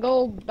guys want to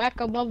go back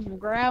above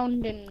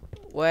ground and...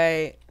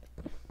 Wait,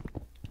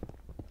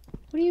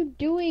 What are you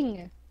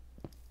doing?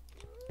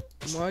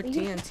 more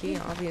TNT,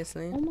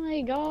 obviously. Oh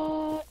my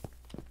god.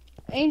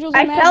 Angels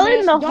I of fell in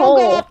Madness. the Don't hole.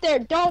 go up there.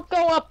 Don't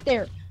go up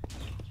there.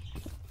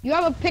 You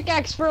have a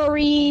pickaxe for a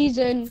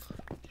reason.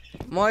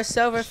 More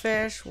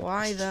silverfish.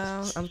 Why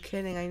though? I'm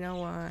kidding. I know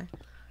why.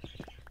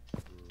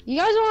 You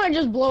guys want to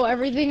just blow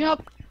everything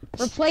up?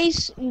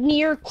 Replace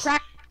near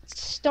cracked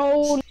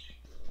stone.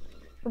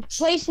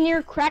 Replace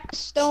near cracked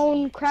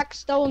stone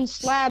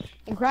slab,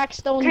 and cracked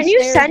stone Can you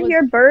stairs send with-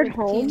 your bird with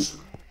home?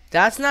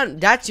 TNT.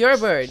 That's your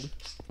bird.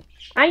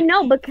 I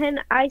know, but can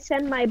I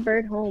send my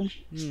bird home?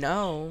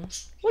 No.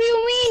 What do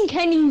you mean,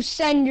 can you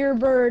send your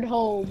bird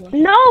home?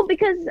 No,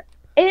 because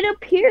it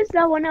appears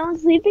that when I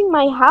was leaving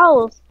my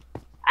house,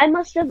 I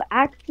must have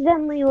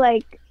accidentally,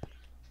 like,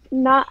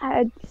 not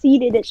had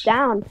seeded it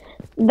down.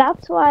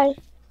 That's why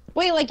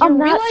Wait, like your I'm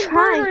real not life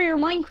trying. bird or your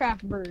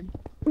Minecraft bird?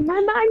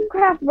 my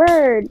Minecraft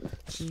bird.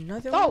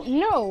 Another Oh, one?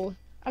 no.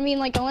 I mean,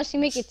 like, unless you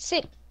make it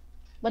sit.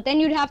 But then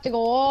you'd have to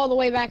go all the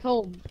way back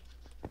home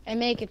and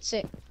make it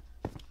sit.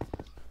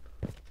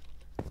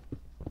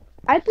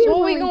 I'd be So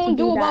what are we willing gonna to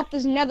do that. about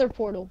this nether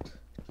portal?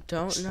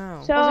 Don't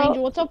know. So,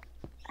 Angel, what's up?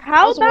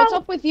 how Also, about what's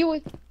up with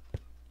you?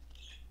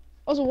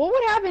 Also, what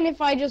would happen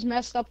if I just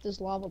messed up this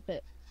lava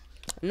pit?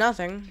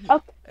 Nothing.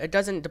 Okay. It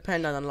doesn't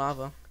depend on the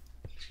lava.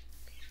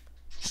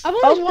 I've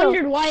always Also,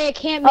 wondered why I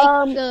can't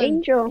make the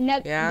Angel,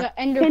 Yeah? the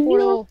ender Can you-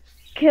 portal.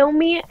 kill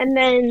me and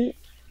then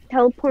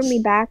teleport me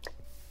back?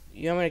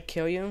 You want me to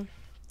kill you?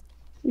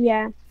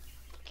 Yeah.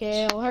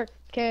 Kill her.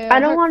 Kill I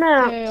don't her,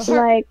 wanna, kill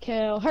her, like,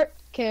 kill her.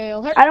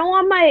 Kill her. I don't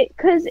want my,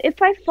 cause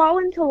if I fall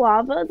into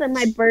lava, then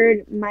my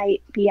bird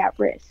might be at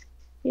risk,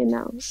 you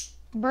know.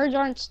 Birds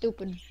aren't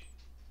stupid.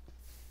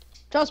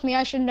 Trust me,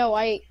 I should know.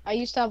 I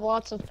used to have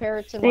lots of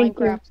parrots in Thank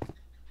you. Minecraft,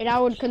 and I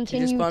would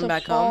continue spawn to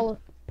back fall. home?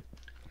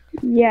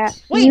 Yeah.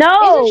 Wait,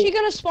 no! isn't she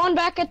gonna spawn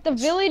back at the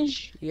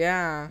village?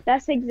 Yeah.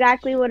 That's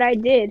exactly what I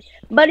did.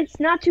 But it's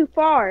not too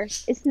far.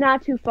 It's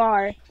not too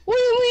far. What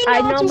do you mean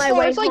I not know too my far?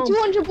 way It's like home.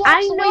 200 blocks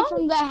I away know.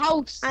 from the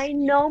house. I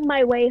know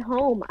my way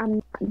home.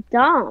 I'm not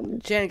dumb.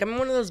 Jan, give me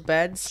one of those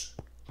beds.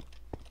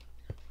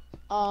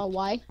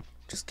 Why?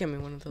 Just give me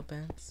one of the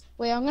beds.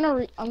 Wait, I'm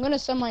gonna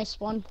send my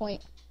spawn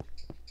point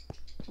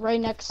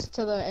right next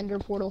to the ender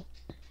portal.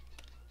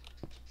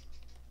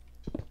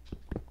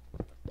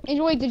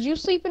 Angel, wait, did you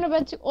sleep in a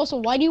bed too? Also,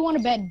 why do you want a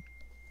bed?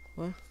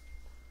 What?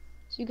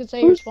 So you could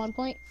say your spawn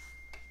point.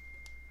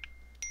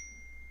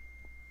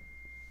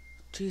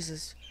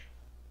 Jesus.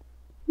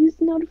 These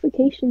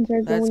notifications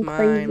are That's going mine.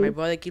 crazy. My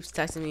brother keeps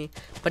texting me,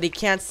 but he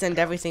can't send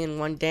everything in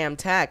one damn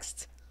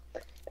text.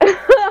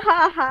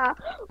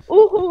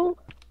 Ooh,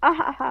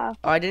 ahaha.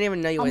 Oh, I didn't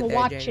even know you I'm were gonna there,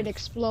 watch Jaden. it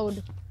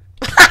explode.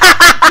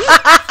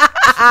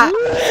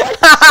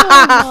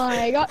 Oh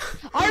my god!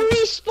 I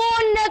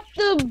respawned at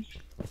the.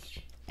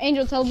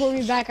 Angel, teleport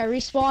me back. I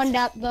respawned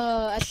at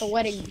the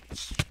wedding. I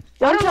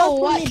Don't don't know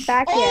teleport what. me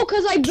back Oh, yet.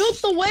 cause I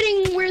built the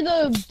wedding where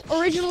the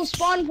original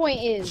spawn point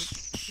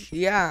is.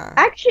 Yeah.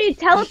 Actually,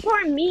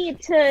 teleport me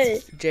to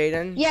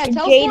Jaden. Yeah,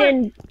 teleport,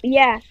 Jaden.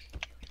 Yeah.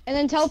 and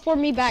then teleport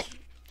me back.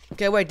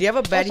 Okay, wait. Do you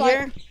have a bed Also,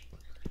 here?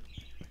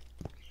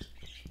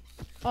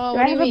 Oh, Do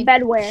what I do you have a mean?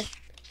 bed where?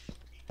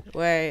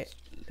 Wait,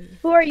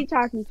 Who are you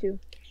talking to?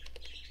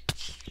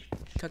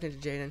 talking to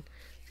Jaden.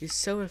 He's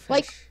silverfish.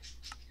 Like-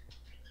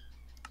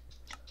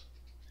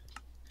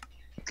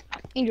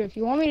 Andrew, if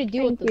you want me to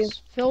deal with Thank you.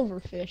 this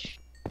silverfish.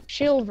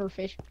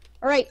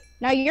 All right,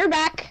 now you're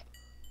back.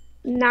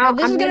 Now Now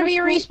this I'm is gonna be sleep.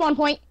 your respawn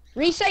point.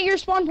 Reset your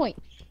spawn point.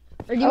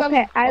 Or do you Okay,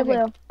 have? I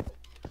will.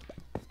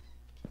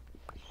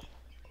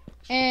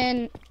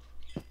 And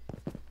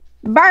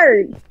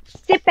Bird,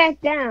 sit back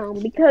down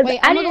because wait,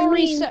 I I'm gonna didn't go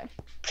mean reset.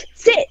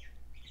 sit.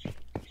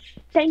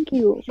 Thank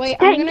you. Wait,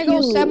 Thank I'm gonna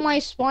go you. set my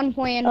spawn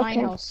point in my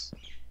Okay. house.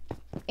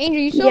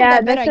 Andrew, you still Yeah,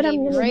 have that bed that's I what I'm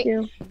gave you, gonna right?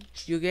 do.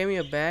 You gave me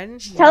a bed? Why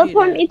you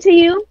Teleport did? me to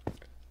you.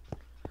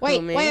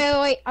 Wait, me?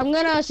 wait. I'm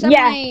gonna set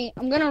Yeah.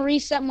 I'm gonna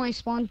reset my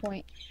spawn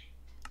point.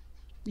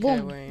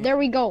 Boom. wait. There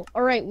we go.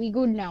 All right, we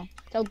good now.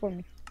 Teleport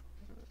me.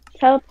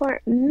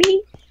 Teleport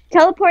me.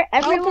 Teleport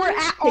everyone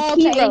Teleport at to all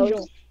Key to Rose.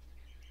 Angel.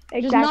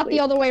 Exactly. Just not the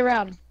other way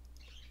around.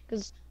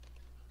 Because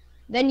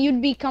then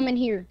you'd be coming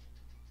here.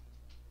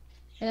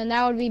 And then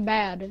that would be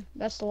bad.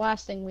 That's the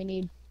last thing we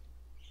need.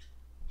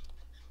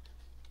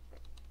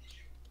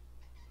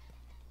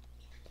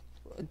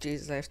 Oh,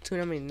 Jesus, I have too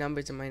many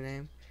numbers in my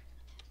name.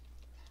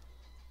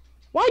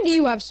 Why do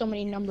you have so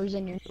many numbers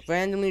in your...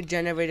 Randomly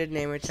generated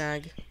namer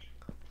tag.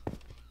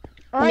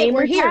 Alright, Namer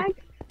we're here. tag?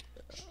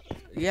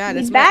 Yeah, Be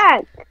this is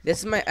back. this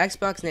is my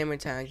Xbox namer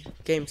tag.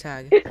 Game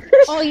tag.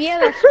 Oh yeah,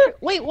 that's true.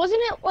 Wait, wasn't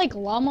it like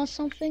llama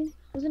something?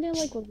 Wasn't it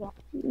like with llama?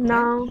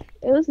 No,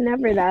 it was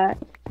never that.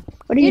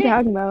 What are you Did it-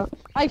 talking about?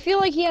 I feel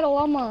like he had a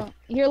llama.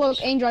 Here, look,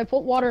 Angel, I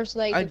put water so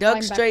that he I could dug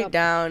climb back straight up.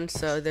 down,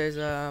 so there's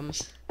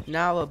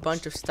now a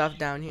bunch of stuff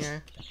down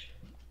here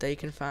that you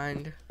can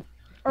find.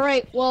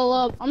 Alright,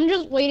 well, I'm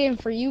just waiting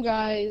for you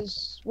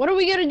guys. What are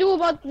we gonna do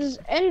about this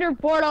ender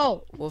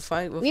portal? We'll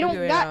We don't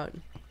figure it got- out.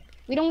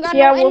 We don't got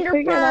Yeah, no we'll ender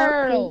figure it out.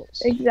 pearls.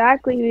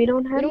 Exactly, we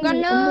don't have We don't got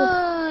any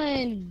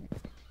none.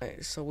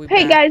 Right, so we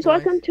Hey back, guys,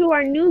 boys. welcome to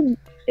our new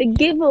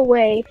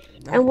giveaway,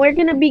 No. and we're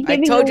gonna be I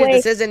giving told you away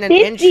this isn't an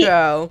 50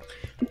 intro.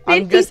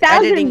 I'm just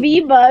 50,000 editing.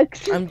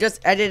 V-Bucks. I'm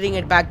just editing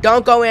it back.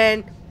 Don't go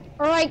in.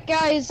 Alright,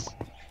 guys.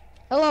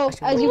 Hello,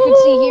 should as wait. you can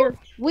see here,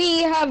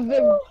 we have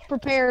been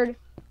prepared.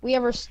 We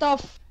have our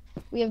stuff.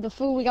 We have the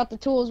food. We got the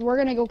tools. We're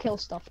gonna go kill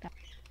stuff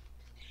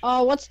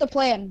now. What's the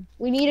plan?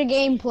 We need a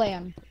game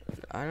plan.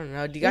 I don't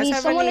know. Do you We guys need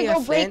have someone any to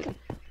go break. flint?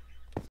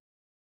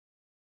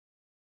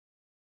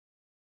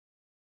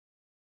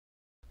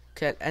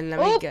 Okay, and let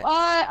me Oh, get.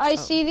 I oh.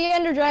 see the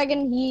ender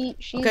dragon.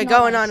 She's Okay, not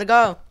going nice. on,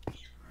 go.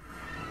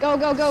 Go,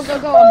 go, go, go,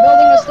 go. I'm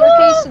building a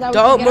staircase so that we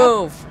Don't can get up.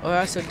 move, or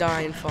else you'll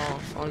die and fall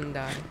and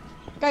die.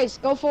 Guys,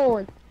 go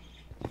forward.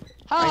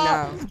 I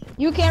Ha! know.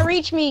 You can't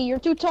reach me. You're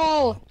too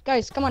tall.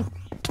 Guys, come on.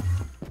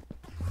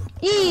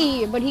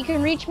 But he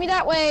can reach me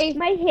that way.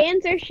 My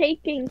hands are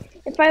shaking.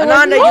 If I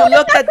Ananda, wasn't- you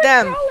looked that's at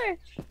them. controller.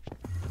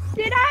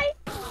 Did I?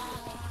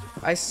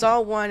 I saw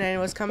one and it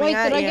was coming Wait,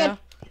 at did I you. get...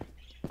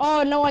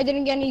 Oh, no, I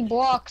didn't get any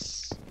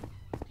blocks.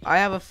 I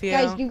have a few.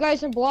 Guys, you guys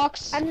have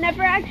blocks? I've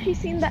never actually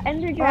seen the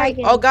Ender Alright.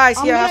 Dragon. Oh, guys,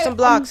 I'm here, have gonna- some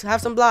blocks.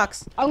 Have some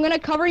blocks. I'm gonna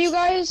cover you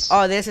guys.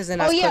 Oh, this isn't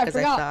Oh, as yeah, I quick as I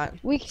forgot. thought.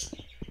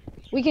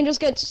 We can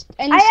just get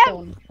end I have-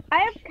 stone. I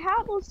have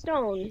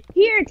cobblestone.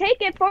 Here, take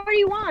it,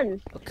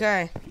 41.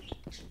 Okay.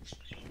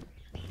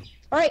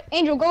 Alright,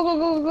 Angel, go, go,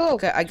 go, go, go.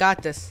 Okay, I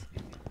got this.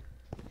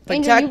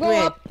 Angel, you Protect go me.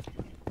 up.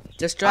 I'll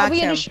Distract be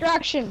a him.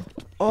 distraction.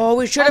 Oh,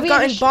 we should I'll have be a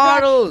gotten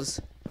distraction. bottles.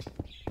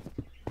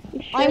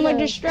 You I'm a should've.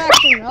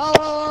 distraction.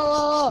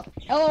 Oh,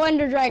 hello,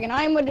 Ender Dragon.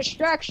 I'm a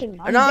distraction.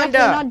 I'm Ananda.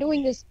 definitely not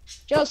doing this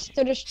just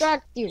to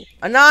distract you.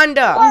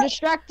 Ananda, I'm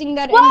distracting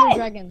that What? Ender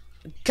Dragon.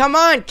 come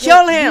on,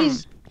 kill Yo, him.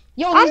 These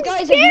I'm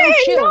guys scared. have no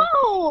chill.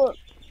 No.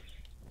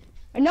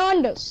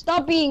 Ananda,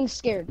 stop being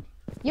scared.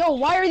 Yo,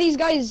 why are these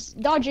guys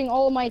dodging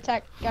all of my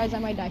attack? Guys, I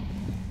might die.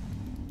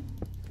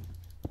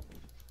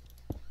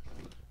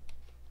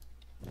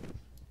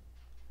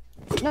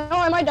 No,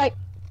 I might die.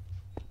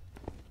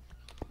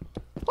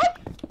 What?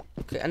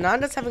 Okay,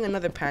 Ananda's having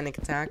another panic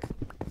attack.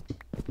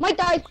 Might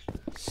die.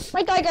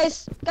 Might die,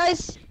 guys.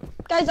 Guys,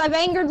 I've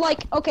angered like...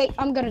 Okay,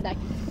 I'm gonna die.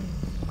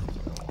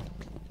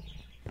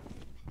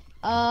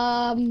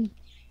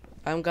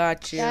 I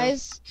got you.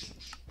 Guys.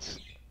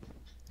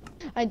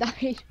 I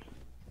died.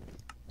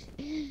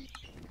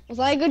 Was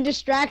that a good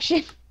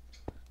distraction?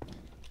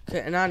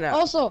 Okay, Ananda.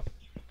 Also,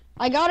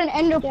 I got an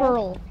ender Yeah.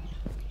 pearl,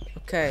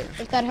 Okay,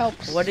 if that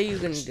helps. what are you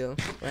gonna do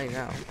right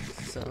now?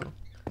 So,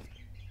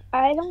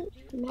 I don't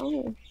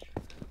know.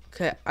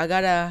 okay, I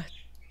gotta.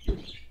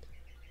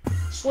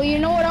 Well, you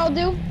know what I'll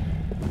do?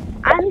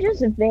 I'm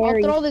just I'll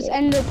very throw this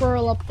scared. ender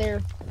pearl up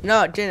there.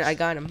 No, it didn't. I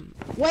got him.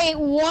 Wait,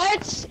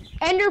 what?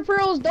 Ender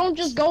pearls don't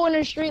just go in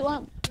a straight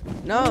line.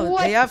 No,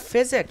 What? they have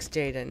physics,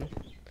 Jaden.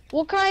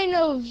 What kind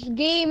of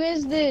game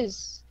is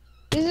this?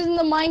 This isn't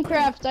the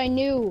Minecraft I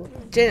knew.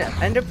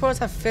 Jaden, ender pearls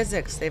have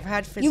physics. They've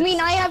had physics. You mean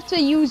I have to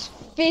use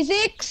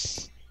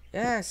physics?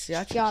 Yes,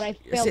 yeah. God, I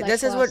failed See, that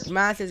this is class. what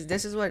math is.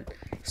 This is what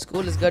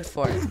school is good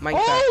for.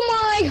 Minecraft.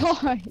 Oh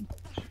my god!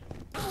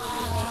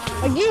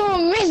 I keep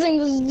on missing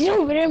this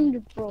stupid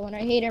ender pearl and I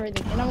hate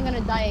everything. And I'm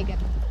gonna die again.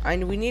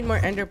 We need more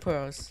ender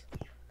pearls.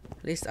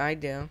 At least I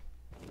do.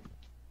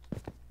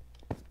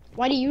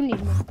 Why do you need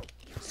one?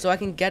 So I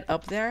can get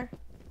up there?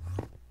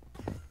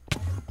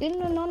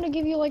 Didn't Ananda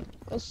give you like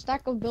a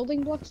stack of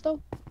building blocks though?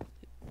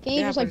 Can you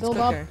Yeah, just but like it's build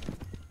up, quicker.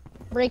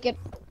 break it?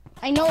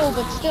 I know,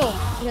 but still,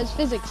 it has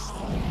physics.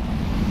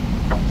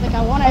 It's like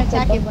I want to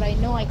attack it, but I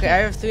know I Okay,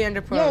 I can't. have 3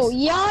 ender Yo, pearls.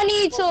 y'all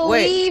need to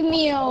Wait, leave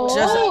me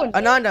Just alone.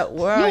 Ananda,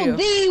 where are Yo, you?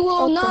 they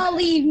will Okay. not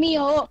leave me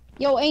alone.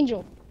 Yo,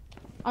 Angel,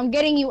 I'm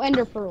getting you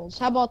ender pearls.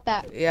 How about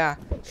that? Yeah.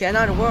 Okay,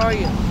 Ananda, where are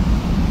you?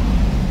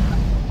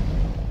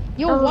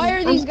 Yo, why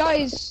are these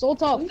guys so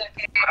tough?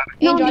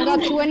 No, Angel, I no.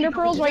 got 2 ender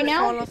pearls right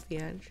Fall now. off the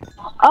edge.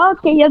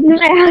 Okay, ya me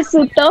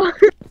asustó.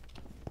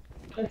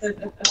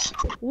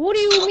 What do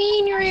you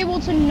mean you're able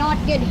to not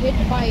get hit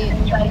by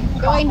it?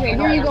 Yo, Angel,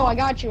 here you go. I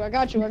got you. I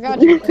got you. I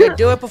got you. Okay,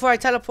 do it before I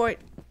teleport.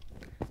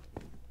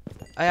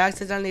 I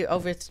accidentally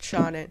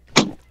overshot it.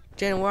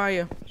 Jaden, where are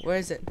you? Where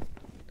is it?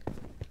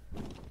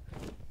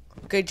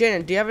 Okay,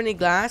 Jaden, do you have any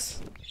glass?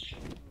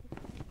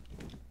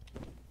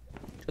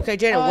 Okay,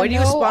 Jaden, where do you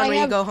no, spawn I when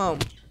you have- go home?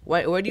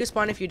 Where do you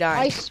spawn if you die?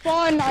 I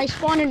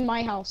spawn in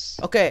my house.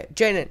 Okay,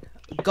 Jaden,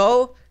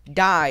 go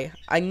die.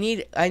 I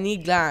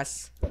need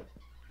glass.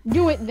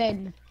 Do it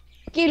then.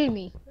 Kill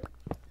me.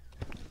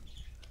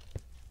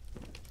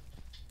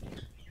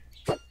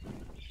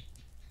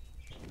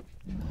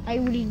 I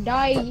will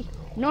die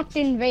not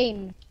in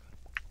vain.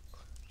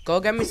 Go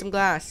get me some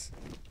glass.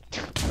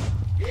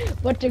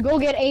 But to go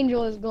get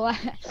Angel is glass.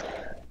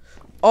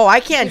 Oh, I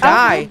can't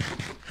die.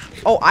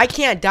 Oh, I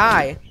can't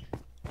die.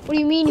 What do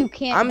you mean you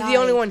can't I'm die? the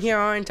only one here,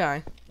 aren't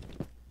I?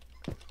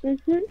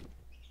 Mhm.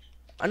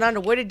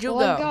 Ananda, where did you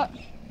Well, go?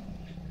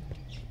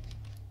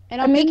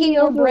 And I'm making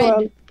more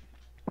bread.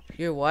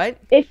 You're what?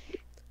 If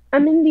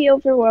I'm in the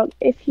overworld,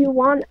 if you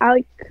want,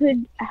 I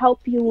could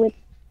help you with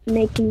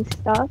making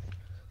stuff.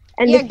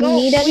 And Yeah, if you go.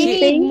 need We need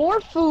anything,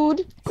 more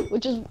food,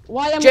 which is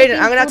why I'm Jaden, making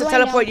I'm gonna have to food right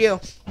teleport now. you.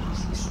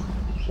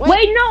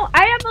 wait, no,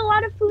 I have a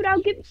lot of food. I'll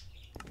give.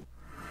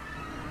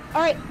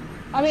 All right,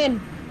 I'm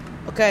in.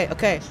 Okay,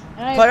 okay.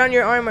 And I Put on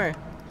your armor.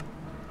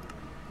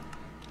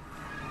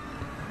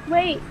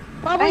 Wait,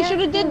 probably I should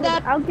have did food.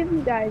 that. I'll give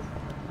you guys.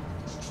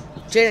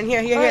 Jaden,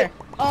 here, All right.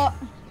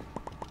 here.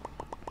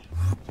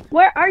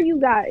 Where are you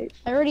guys?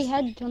 I already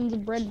had tons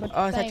of bread, but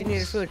Oh, I thought you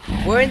needed thanks. food.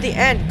 We're in the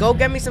end. Go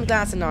get me some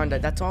glass, Ananda.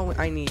 That's all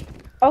I need.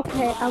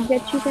 Okay, I'll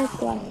get you guys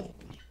glass.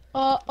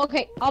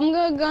 Okay, I'm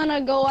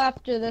gonna go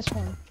after this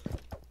one.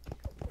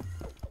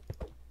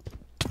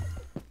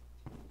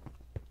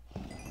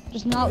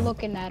 Just not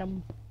looking at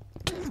him.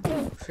 Should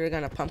have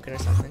gotten a pumpkin or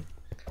something.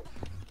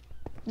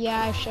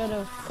 Yeah, I should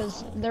have,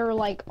 cause they're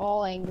like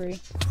all angry.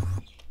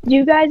 Do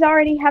you guys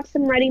already have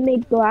some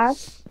ready-made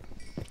glass?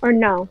 Or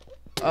no?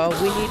 Oh,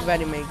 we need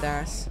ready-made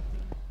glass.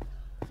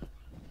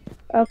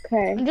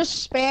 Okay. I'm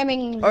just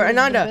spamming. Or the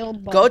Ananda,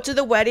 build go button. to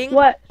the wedding.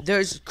 What?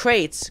 There's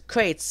crates.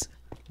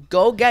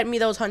 Go get me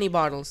those honey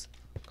bottles.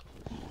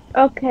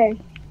 Okay.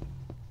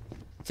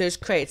 There's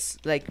crates,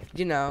 like,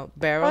 you know,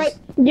 barrels. Alright.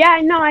 Yeah,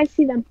 I know. I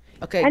see them.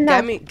 Okay, I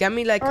know. get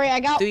me like All right,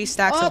 I got 3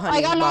 stacks oh, of honey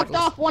I got knocked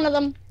bottles. off one of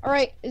them. All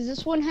right, does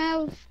this one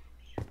have?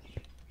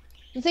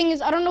 The thing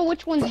is, I don't know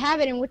which ones have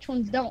it and which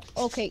ones don't.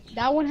 Okay,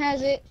 that one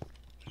has it.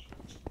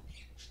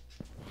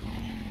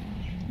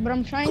 But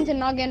I'm trying to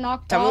not get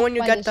knocked Tell off. me when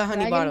you by get this the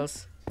honey dragon.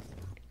 bottles.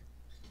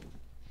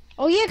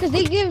 Oh yeah, cause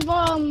they give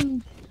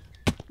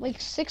like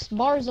 6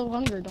 bars of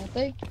hunger, don't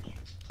they?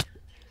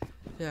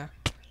 Yeah.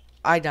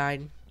 I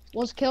died.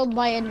 Was killed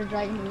by Ender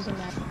Dragon using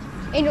that.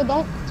 Angel,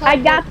 don't. I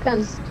got teleport,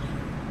 them. 'cause-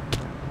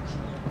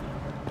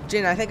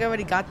 Jane, I think I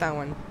already got that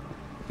one.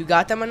 You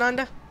got them,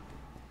 Ananda?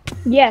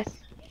 Yes.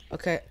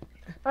 Okay.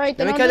 All right, Let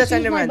then me I'll kill this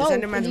just use my Enderman. This bow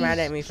Enderman's for mad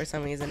these. at me for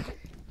some reason.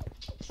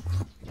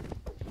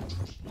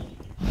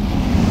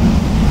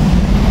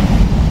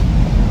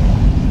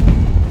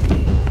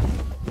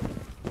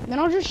 Then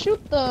I'll just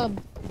shoot the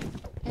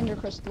Ender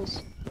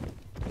crystals.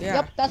 Yeah.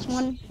 Yep, that's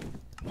one.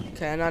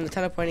 Okay, Ananda,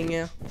 teleporting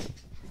you.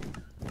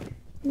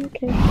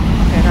 Okay. Okay,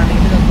 Ananda,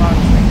 give me those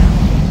bottles right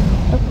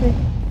now. Okay.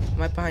 I'm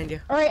right behind you.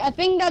 All right, I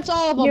think that's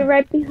all of them. You're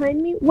right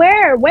behind me.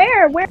 Where?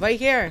 Where? Where? Right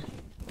here.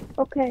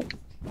 Okay.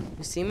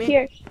 You see me?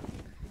 Here.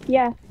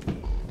 Yeah.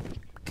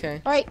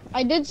 Okay. All right,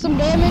 I did some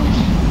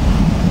damage.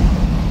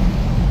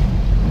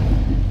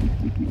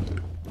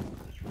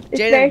 It's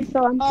Jaden. very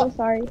slow. I'm Oh. so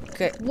sorry.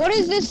 Okay. What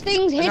is this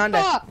thing's Ananda.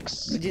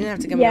 hitbox? You didn't have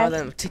to give me Yes. all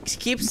them.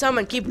 Keep some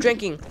and keep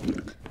drinking.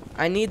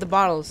 I need the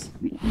bottles.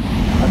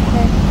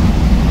 Okay.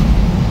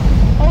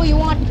 Oh, you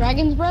want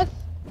dragon's breath?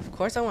 Of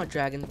course I want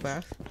dragon's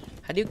breath.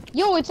 How do you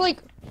Yo, it's like,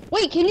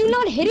 wait, can you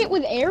not hit it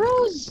with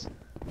arrows?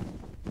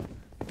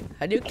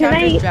 Can counter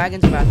I-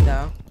 dragon's breath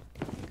though?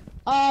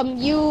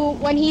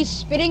 When he's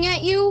spitting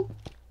at you,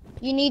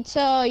 you need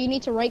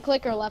to right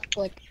click or left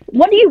click.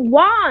 What do you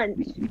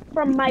want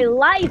from my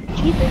life?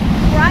 Jesus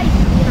Christ,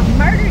 I'm gonna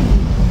murder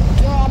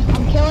you. Yo,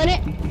 I'm killing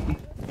it.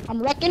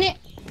 I'm wrecking it.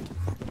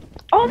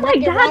 Oh my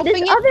You're god, this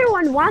roping it? other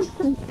one wants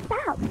some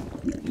stuff.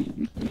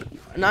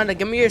 Ananda,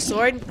 give me your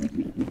sword.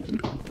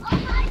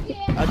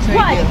 I'll trade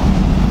What? you.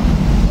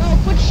 Yo,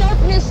 quit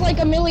sharpness like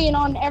a million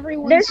on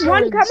everyone's There's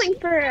one swords. coming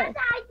for us.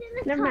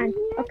 Never mind.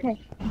 Okay.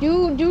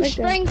 Do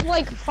strength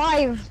like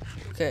 5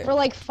 Okay. for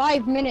like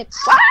 5 minutes.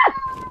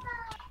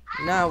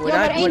 No, we're Yo, but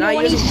not Angel,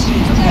 when he using shoots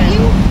cheats, at okay?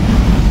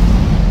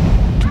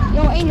 you,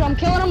 yo, Angel, I'm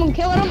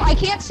killing him. I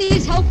can't see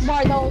his health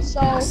bar though,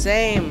 so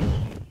Same.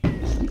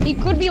 he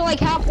could be like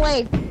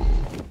halfway.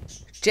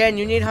 Jen,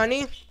 you need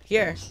honey?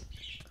 Here.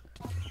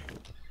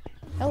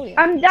 Hell yeah.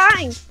 I'm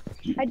dying.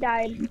 I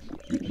died.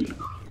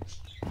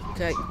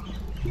 Okay.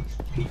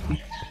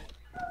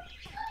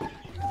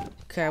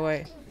 Okay,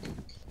 wait.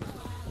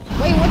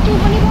 Wait, what do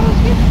honey bottles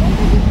give?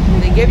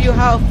 What They give you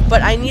health,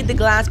 but I need the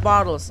glass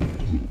bottles.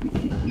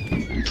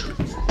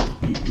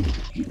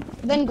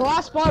 Then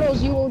glass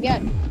bottles you will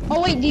get.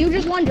 Oh wait, do you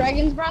just want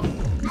dragon's breath?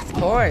 Of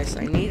course,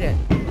 I need it.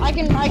 I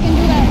can do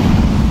that.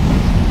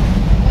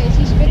 Wait, is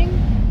he spitting?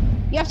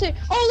 You have to.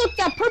 Oh look,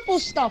 that purple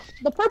stuff.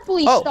 The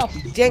purpley Oh, stuff.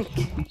 Jink.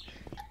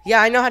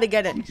 Yeah, I know how to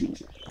get it.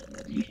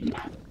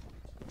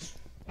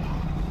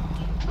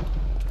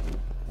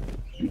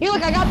 Here,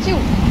 look, I got 2.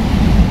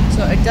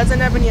 So it doesn't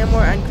have any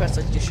more end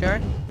crystals. You sure?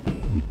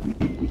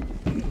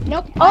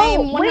 Nope. I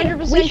am Oh, wait.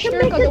 100% We should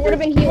sure make because it would a have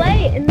been here.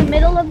 display in the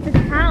middle of the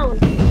town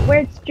where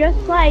it's just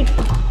like.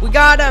 We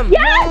got him.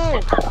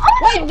 Yes! Oh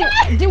my Wait,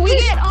 God! did we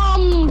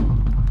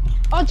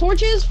get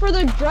torches for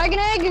the dragon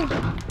egg?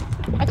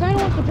 I kind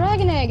of want the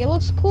dragon egg. It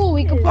looks cool.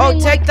 We could put Oh, in,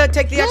 take like,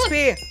 the look.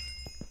 XP.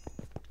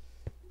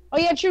 Oh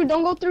yeah, true.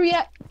 Don't go through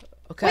yet.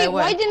 Okay, Wait,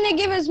 why didn't it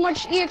give as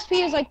much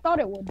EXP as I thought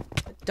it would?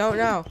 Don't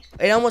know.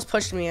 It almost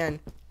pushed me in.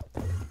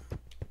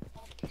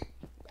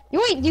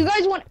 Wait, do you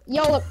guys want?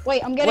 Yo, look.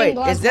 Wait, I'm getting Wait,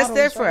 glass is this bottles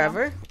there right now.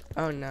 forever?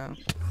 Oh no.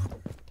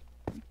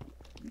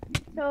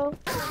 So.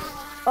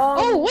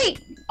 Oh wait.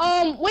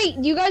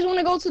 Wait. Do you guys want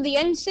to go to the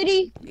end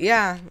city?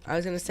 Yeah, I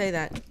was gonna say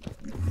that.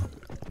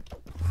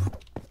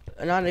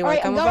 Ananda, you All wanna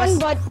right, come I'm with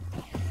going, us?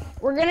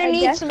 but we're gonna I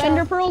need guess some so.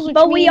 ender pearls, which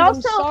But means we also-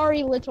 I'm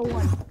sorry, little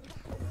one.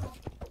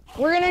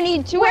 We're gonna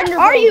need 2 Where ender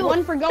are pearls, you?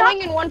 one for Stop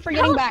going and one for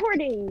getting back.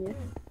 teleporting.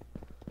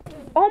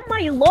 Oh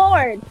my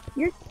lord!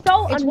 You're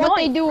so It's annoying. what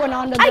they do,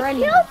 Ananda. I They're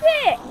ending. killed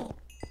it.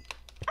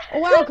 Oh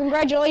wow,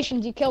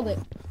 congratulations, you killed it.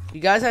 You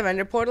guys have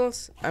ender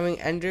portals? I mean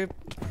ender.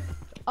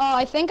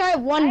 I think I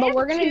have 1, I but have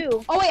we're gonna.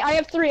 2. Oh wait, I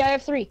have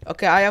 3.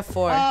 Okay, I have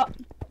 4.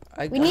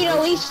 We need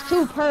at least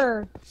 2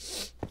 per.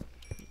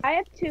 I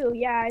have 2.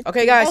 Yeah.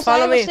 Okay, guys, Also, I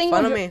follow have a me. single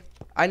Follow me.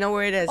 I know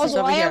where it is. It's Also,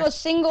 over I here. have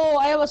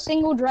a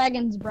single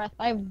dragon's breath.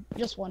 I have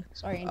just 1.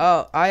 Sorry. Angel.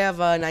 Oh, I have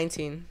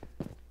 19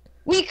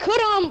 We could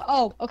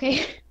Oh,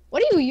 okay.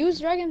 What do you use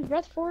dragon's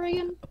breath for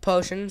again?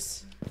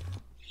 potions.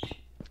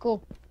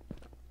 Cool.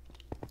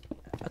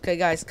 Okay,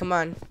 guys, come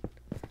on.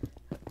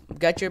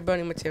 Get your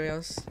burning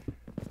materials.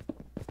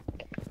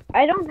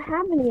 I don't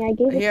have any. I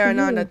gave it Here, to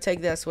Ananda, you.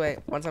 take this. Wait,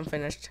 once I'm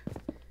finished.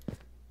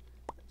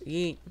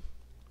 Yeet.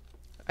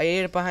 I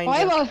ate it behind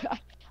Oh, you.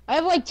 I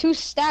have like 2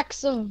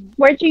 stacks of.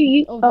 Where'd you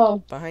use? Oh. Oh.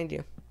 Behind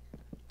you.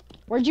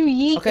 Where'd you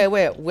yeet? Okay,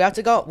 wait. We have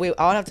to go. We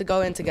all have to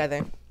go in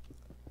together.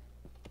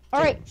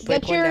 All right,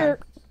 Put one down.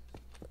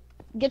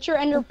 get your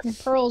ender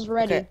pearls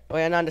ready. Okay,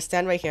 wait, Ananda,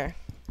 stand right here.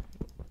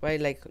 Right,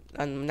 like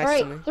All next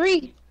to me. right,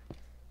 3.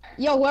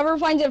 Yo, whoever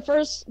finds it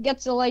first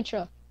gets the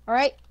elytra. All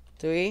right.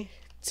 3,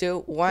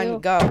 2, 1, 2.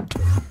 go.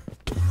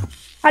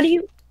 How do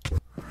you?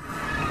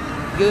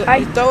 You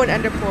throw an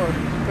ender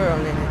pearl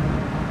in it.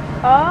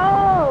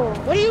 Oh.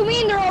 What do you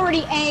mean they're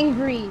already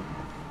angry?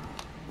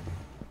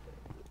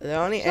 They're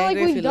only It's not like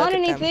angry if you we've look done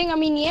at them. anything. I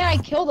mean, yeah, I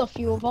killed a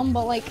few of them,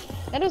 but like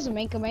that doesn't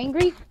make them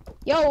angry.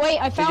 Yo, wait,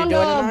 I Did you found do it,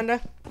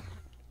 Ananda?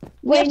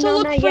 we have Wait, to no,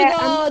 look not for yet.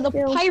 I'm the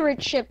still-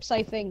 pirate ships.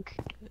 I think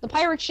the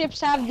pirate ships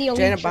have the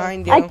Jana, elytra.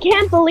 behind you. I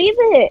can't believe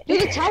it. Do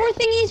the tower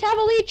thingies have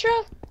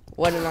elytra?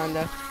 What,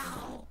 Ananda?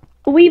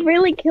 We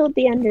really killed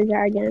the Ender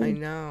I Dragon.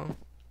 know.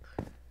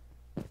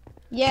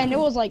 Yeah, and it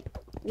was like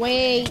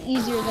way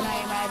easier than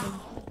I imagined.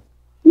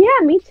 Yeah,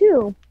 me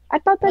too. I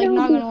thought that Like, it would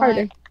not be gonna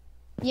harder. lie.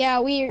 Yeah,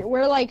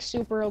 we're like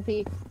super OP.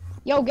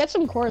 Yo, get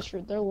some chorus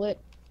fruit. They're lit.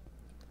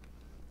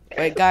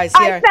 Wait, guys,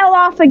 I here. fell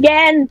off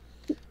again.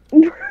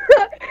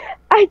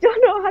 I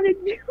don't know how to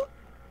do.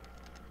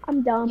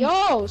 I'm dumb.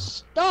 Yo,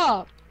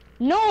 stop.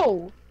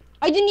 No,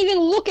 I didn't even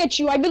look at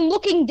you. I've been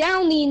looking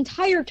down the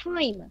entire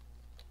time.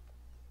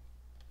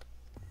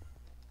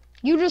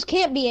 You just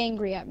can't be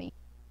angry at me.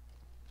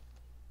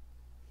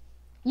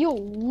 Yo,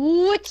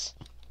 what?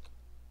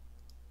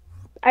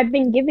 I've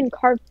been given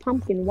carved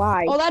pumpkin.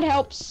 Why? Oh, that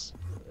helps.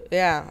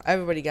 Yeah,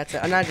 everybody gets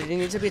it. Ananda, do you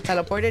need to be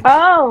teleported?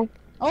 Oh,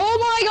 Oh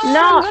my god,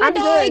 No, I'm gonna I'm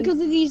die good. because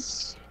of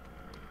these.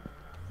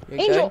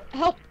 You're Angel, good?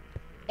 help.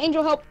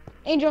 Angel, help.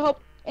 Angel,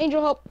 help.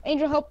 Angel, help.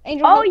 Angel, help.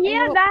 Angel, oh help. yeah,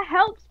 Angel, help. that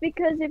helps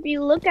because if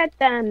you look at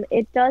them,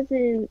 it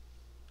doesn't.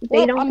 They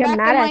Well, don't I'm get back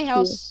mad in at my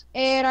house,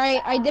 and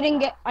I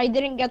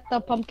didn't get the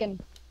pumpkin.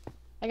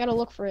 I gotta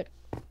look for it.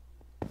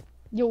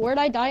 Yo, where'd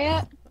I die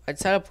at? I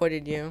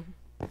teleported you.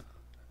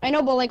 I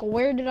know, but like,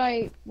 where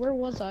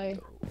was I?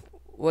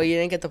 Well, you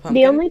didn't get the you.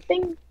 pumpkin? The only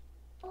thing.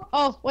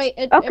 Oh, wait.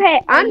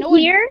 Okay, I I'm know it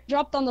here.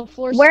 dropped on the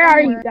floor Where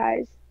are you somewhere.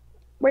 guys?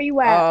 Where you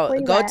at? Oh, Where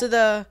you go at? to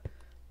the...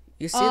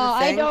 You see the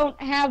I thing?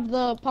 don't have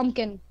the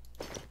pumpkin.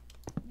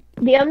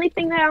 The only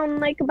thing that I don't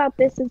like about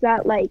this is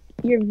that like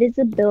your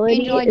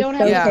visibility Angel, I is don't so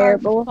have Yeah. a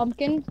carved terrible.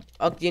 pumpkin.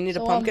 Oh, you need a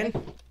So, pumpkin?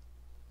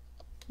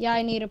 Yeah,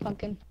 I need a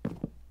pumpkin.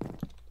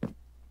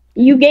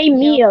 You gave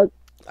me a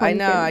I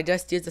know, pumpkin. I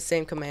just used the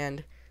same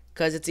command.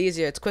 Because it's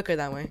easier, it's quicker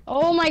that way.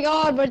 Oh my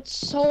god, but it's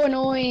so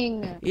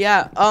annoying.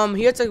 Yeah,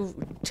 here's a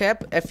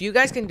tip. If you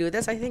guys can do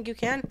this, I think you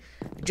can.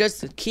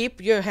 Just keep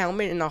your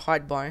helmet in a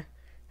hard bar.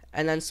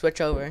 And then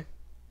switch over.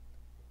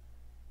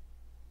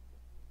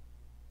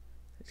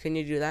 Can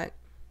you do that?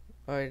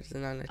 Or is it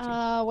not let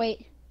you?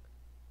 Wait.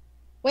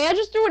 Wait, I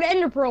just threw an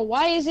ender pearl.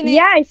 Why isn't it?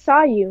 Yeah, I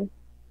saw you.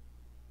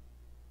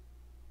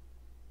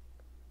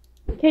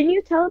 Can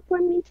you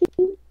teleport me to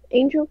you,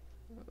 Angel?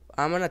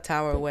 I'm on a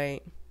tower,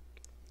 wait.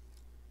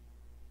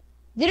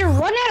 Did it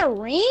run out of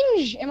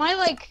range? Am I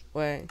like...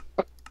 Wait.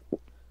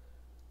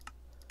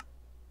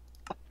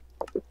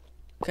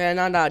 Okay,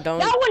 no, don't.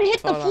 That one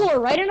hit the fall off. floor,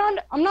 right?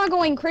 I'm not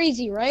going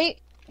crazy, right?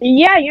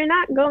 Yeah, you're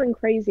not going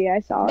crazy. I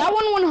saw it. That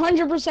one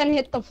 100%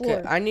 hit the floor.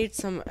 Okay, I need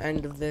some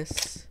end of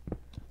this.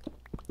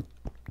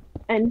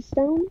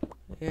 Endstone?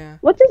 Yeah.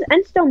 What does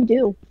Endstone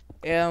do?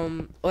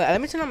 Wait,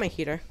 let me turn on my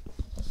heater.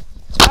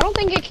 I don't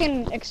think it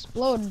can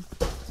explode.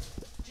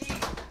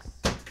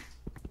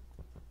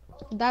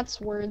 That's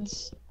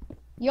words.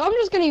 Yo, I'm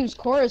just gonna use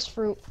chorus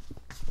fruit.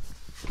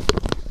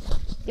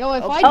 Yo,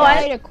 if I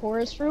die to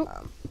chorus fruit...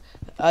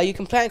 You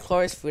can plant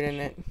chorus fruit in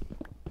it.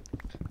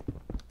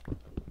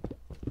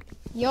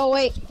 Yo,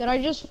 wait, did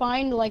I just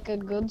find like a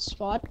good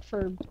spot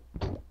for...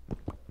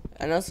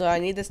 And also, I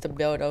need this to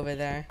build over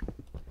there.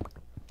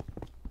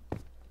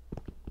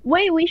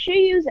 Wait, we should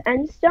use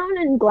Endstone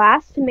and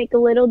glass to make a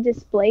little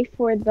display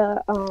for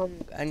the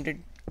Ender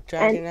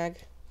dragon egg.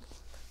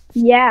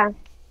 Yeah.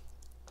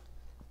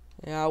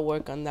 Yeah, I'll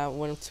work on that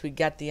once we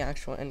get the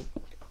actual end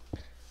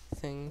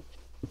thing.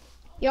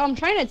 Yo, I'm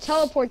trying to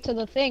teleport to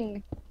the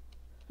thing.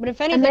 But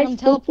if Am anything, I I'm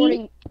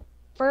teleporting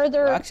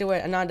further. Well, actually,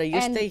 wait, Ananda, you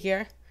and- stay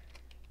here.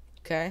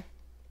 Okay.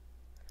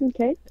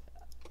 Okay.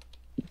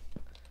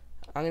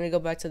 I'm gonna go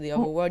back to the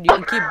overworld. You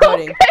can keep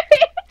building.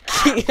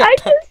 I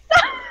just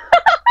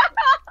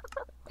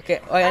Okay,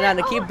 wait,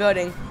 Ananda, keep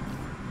building.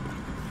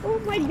 Oh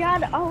my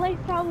god, all I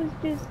saw was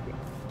just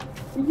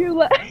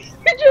you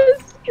you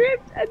just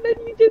stripped and then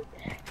you just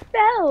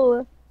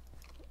fell.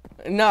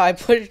 No, I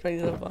pushed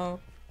myself.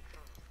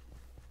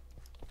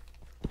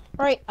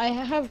 Right, I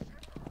have...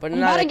 But I'm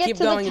no, about to keep get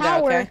to going the there,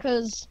 tower,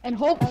 okay? and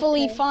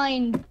hopefully Okay.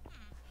 find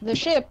the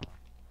ship.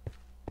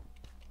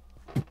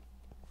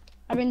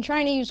 I've been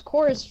trying to use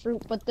chorus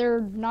fruit, but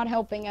they're not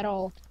helping at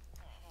all.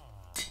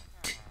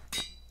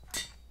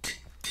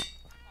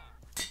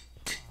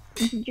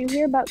 Did you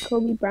hear about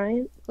Kobe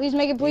Bryant? Please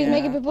make it, please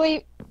make Yeah. it,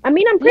 please. I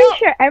mean, I'm pretty No.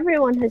 sure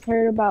everyone has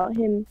heard about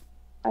him.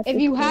 at If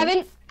this you point.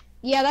 haven't,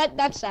 yeah,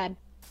 that's sad.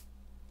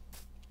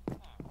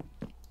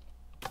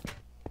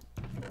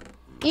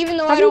 Even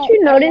though I Haven't don't,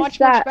 you I don't noticed watch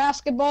that much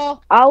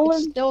basketball, all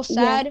it's of still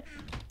sad.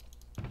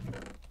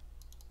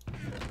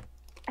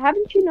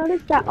 haven't you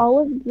noticed that all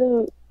of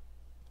the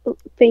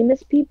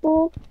famous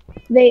people,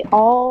 they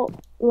all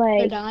They're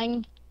like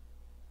dying.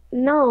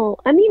 no,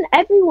 I mean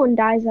everyone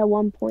dies at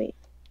one point,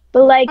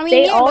 but like I mean,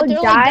 they yeah, all but they're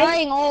die. like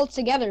dying all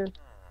together.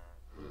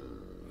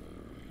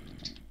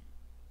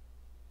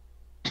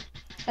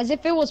 As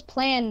if it was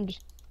planned.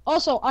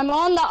 Also, I'm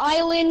on the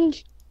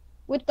island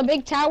with the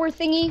big tower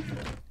thingy,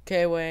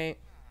 Okay, wait.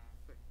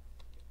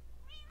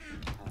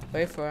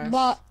 Wait for us.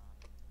 but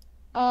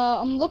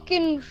I'm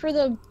looking for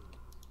the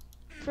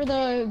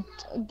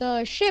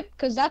ship,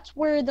 because that's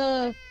where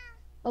the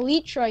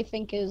Elytra, I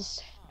think,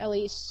 is. At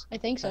least, I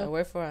think so.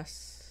 Wait for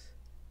us.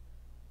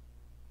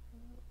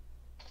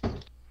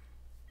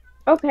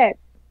 Okay,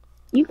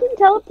 you can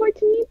teleport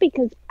to me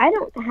because I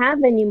don't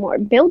have any more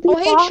building Oh,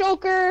 hey, blocks.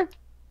 Choker!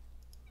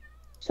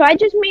 So I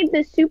just made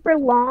this super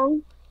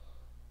long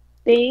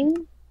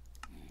thing.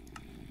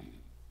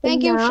 Thank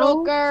And you, now-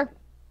 Choker!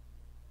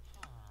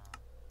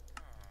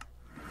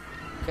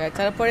 Okay, I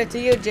teleported to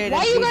you, Jaden. Why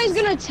are you guys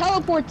Jesus. gonna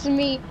teleport to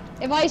me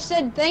if I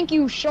said thank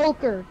you,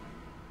 Choker?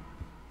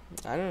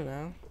 I don't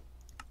know.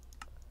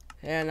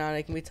 Yeah, no,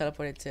 they can be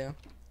teleported too.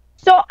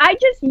 So I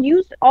just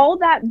used all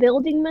that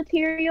building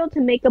material to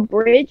make a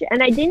bridge,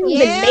 and I didn't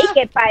Yeah. even make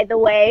it, by the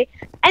way.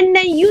 And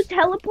then you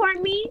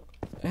teleport me?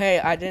 Hey,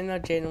 I didn't know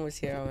Jaden was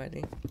here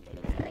already.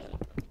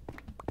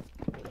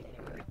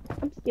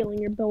 I'm stealing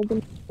your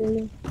building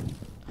material.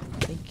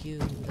 Thank you.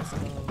 Let's go.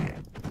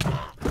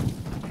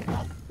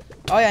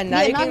 Oh yeah,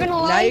 now Yeah, you not can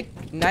gonna lie.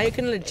 now you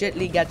can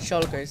legitly get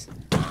shulkers.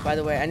 By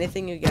the way,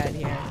 anything you get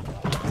here.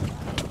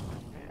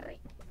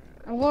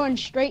 I'm going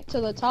straight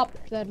to the top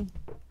then.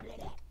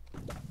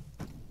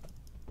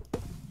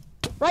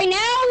 Right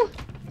now?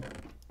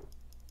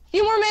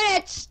 Few more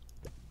minutes.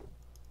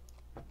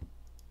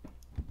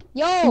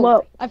 Yo,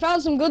 Whoa. I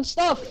found some good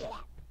stuff.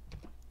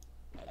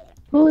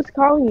 Who is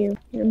calling you?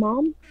 Your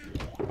mom?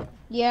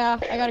 Yeah,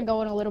 I gotta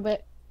go in a little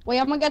bit. Wait,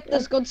 I'm gonna get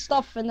this good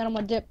stuff and then I'm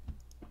gonna dip.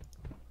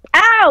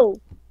 Ow!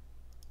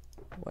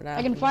 What I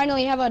can happened?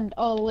 finally have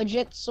a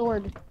legit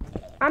sword.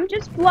 I'm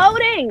just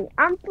floating!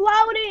 I'm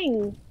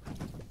floating!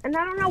 And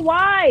I don't know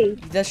why.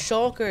 The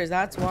shulkers,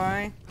 that's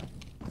why.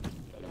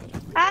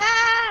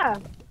 Ah!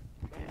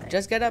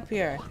 Just get up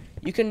here.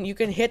 You can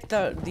hit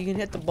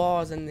the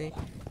balls and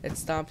it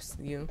stops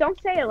you. Don't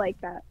say it like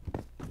that.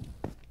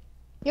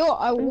 Yo,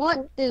 I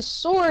want this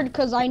sword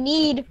because I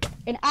need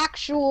an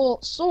actual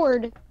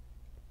sword.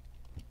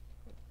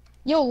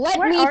 Yo, let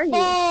Where me are you?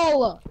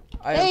 fall.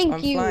 I'm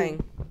you.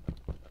 flying.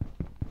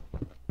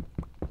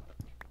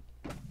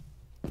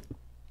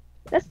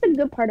 That's the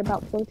good part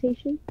about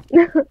flotation.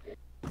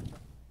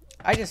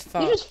 I just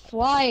fell You just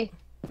fly.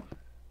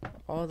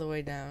 all the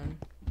way down.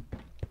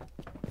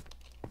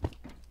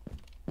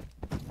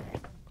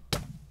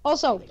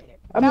 Also,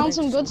 I found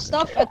some good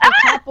stuff at the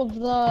top of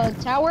the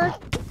tower.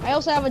 I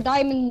also have a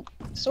diamond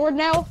sword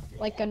now,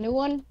 like a new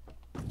one.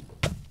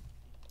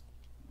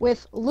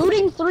 With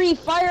looting 3,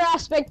 fire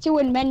aspect 2,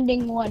 and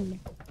mending 1.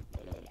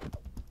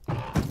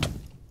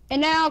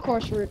 And now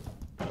course route.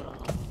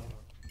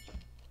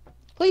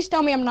 Please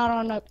tell me I'm not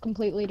on a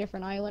completely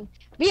different island.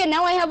 But yeah,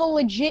 now I have a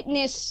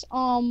legitness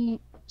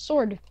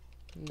sword.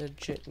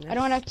 Legitness. I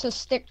don't have to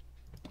stick.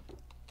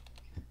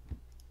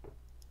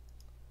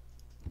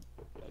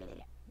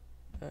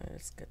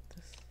 Let's get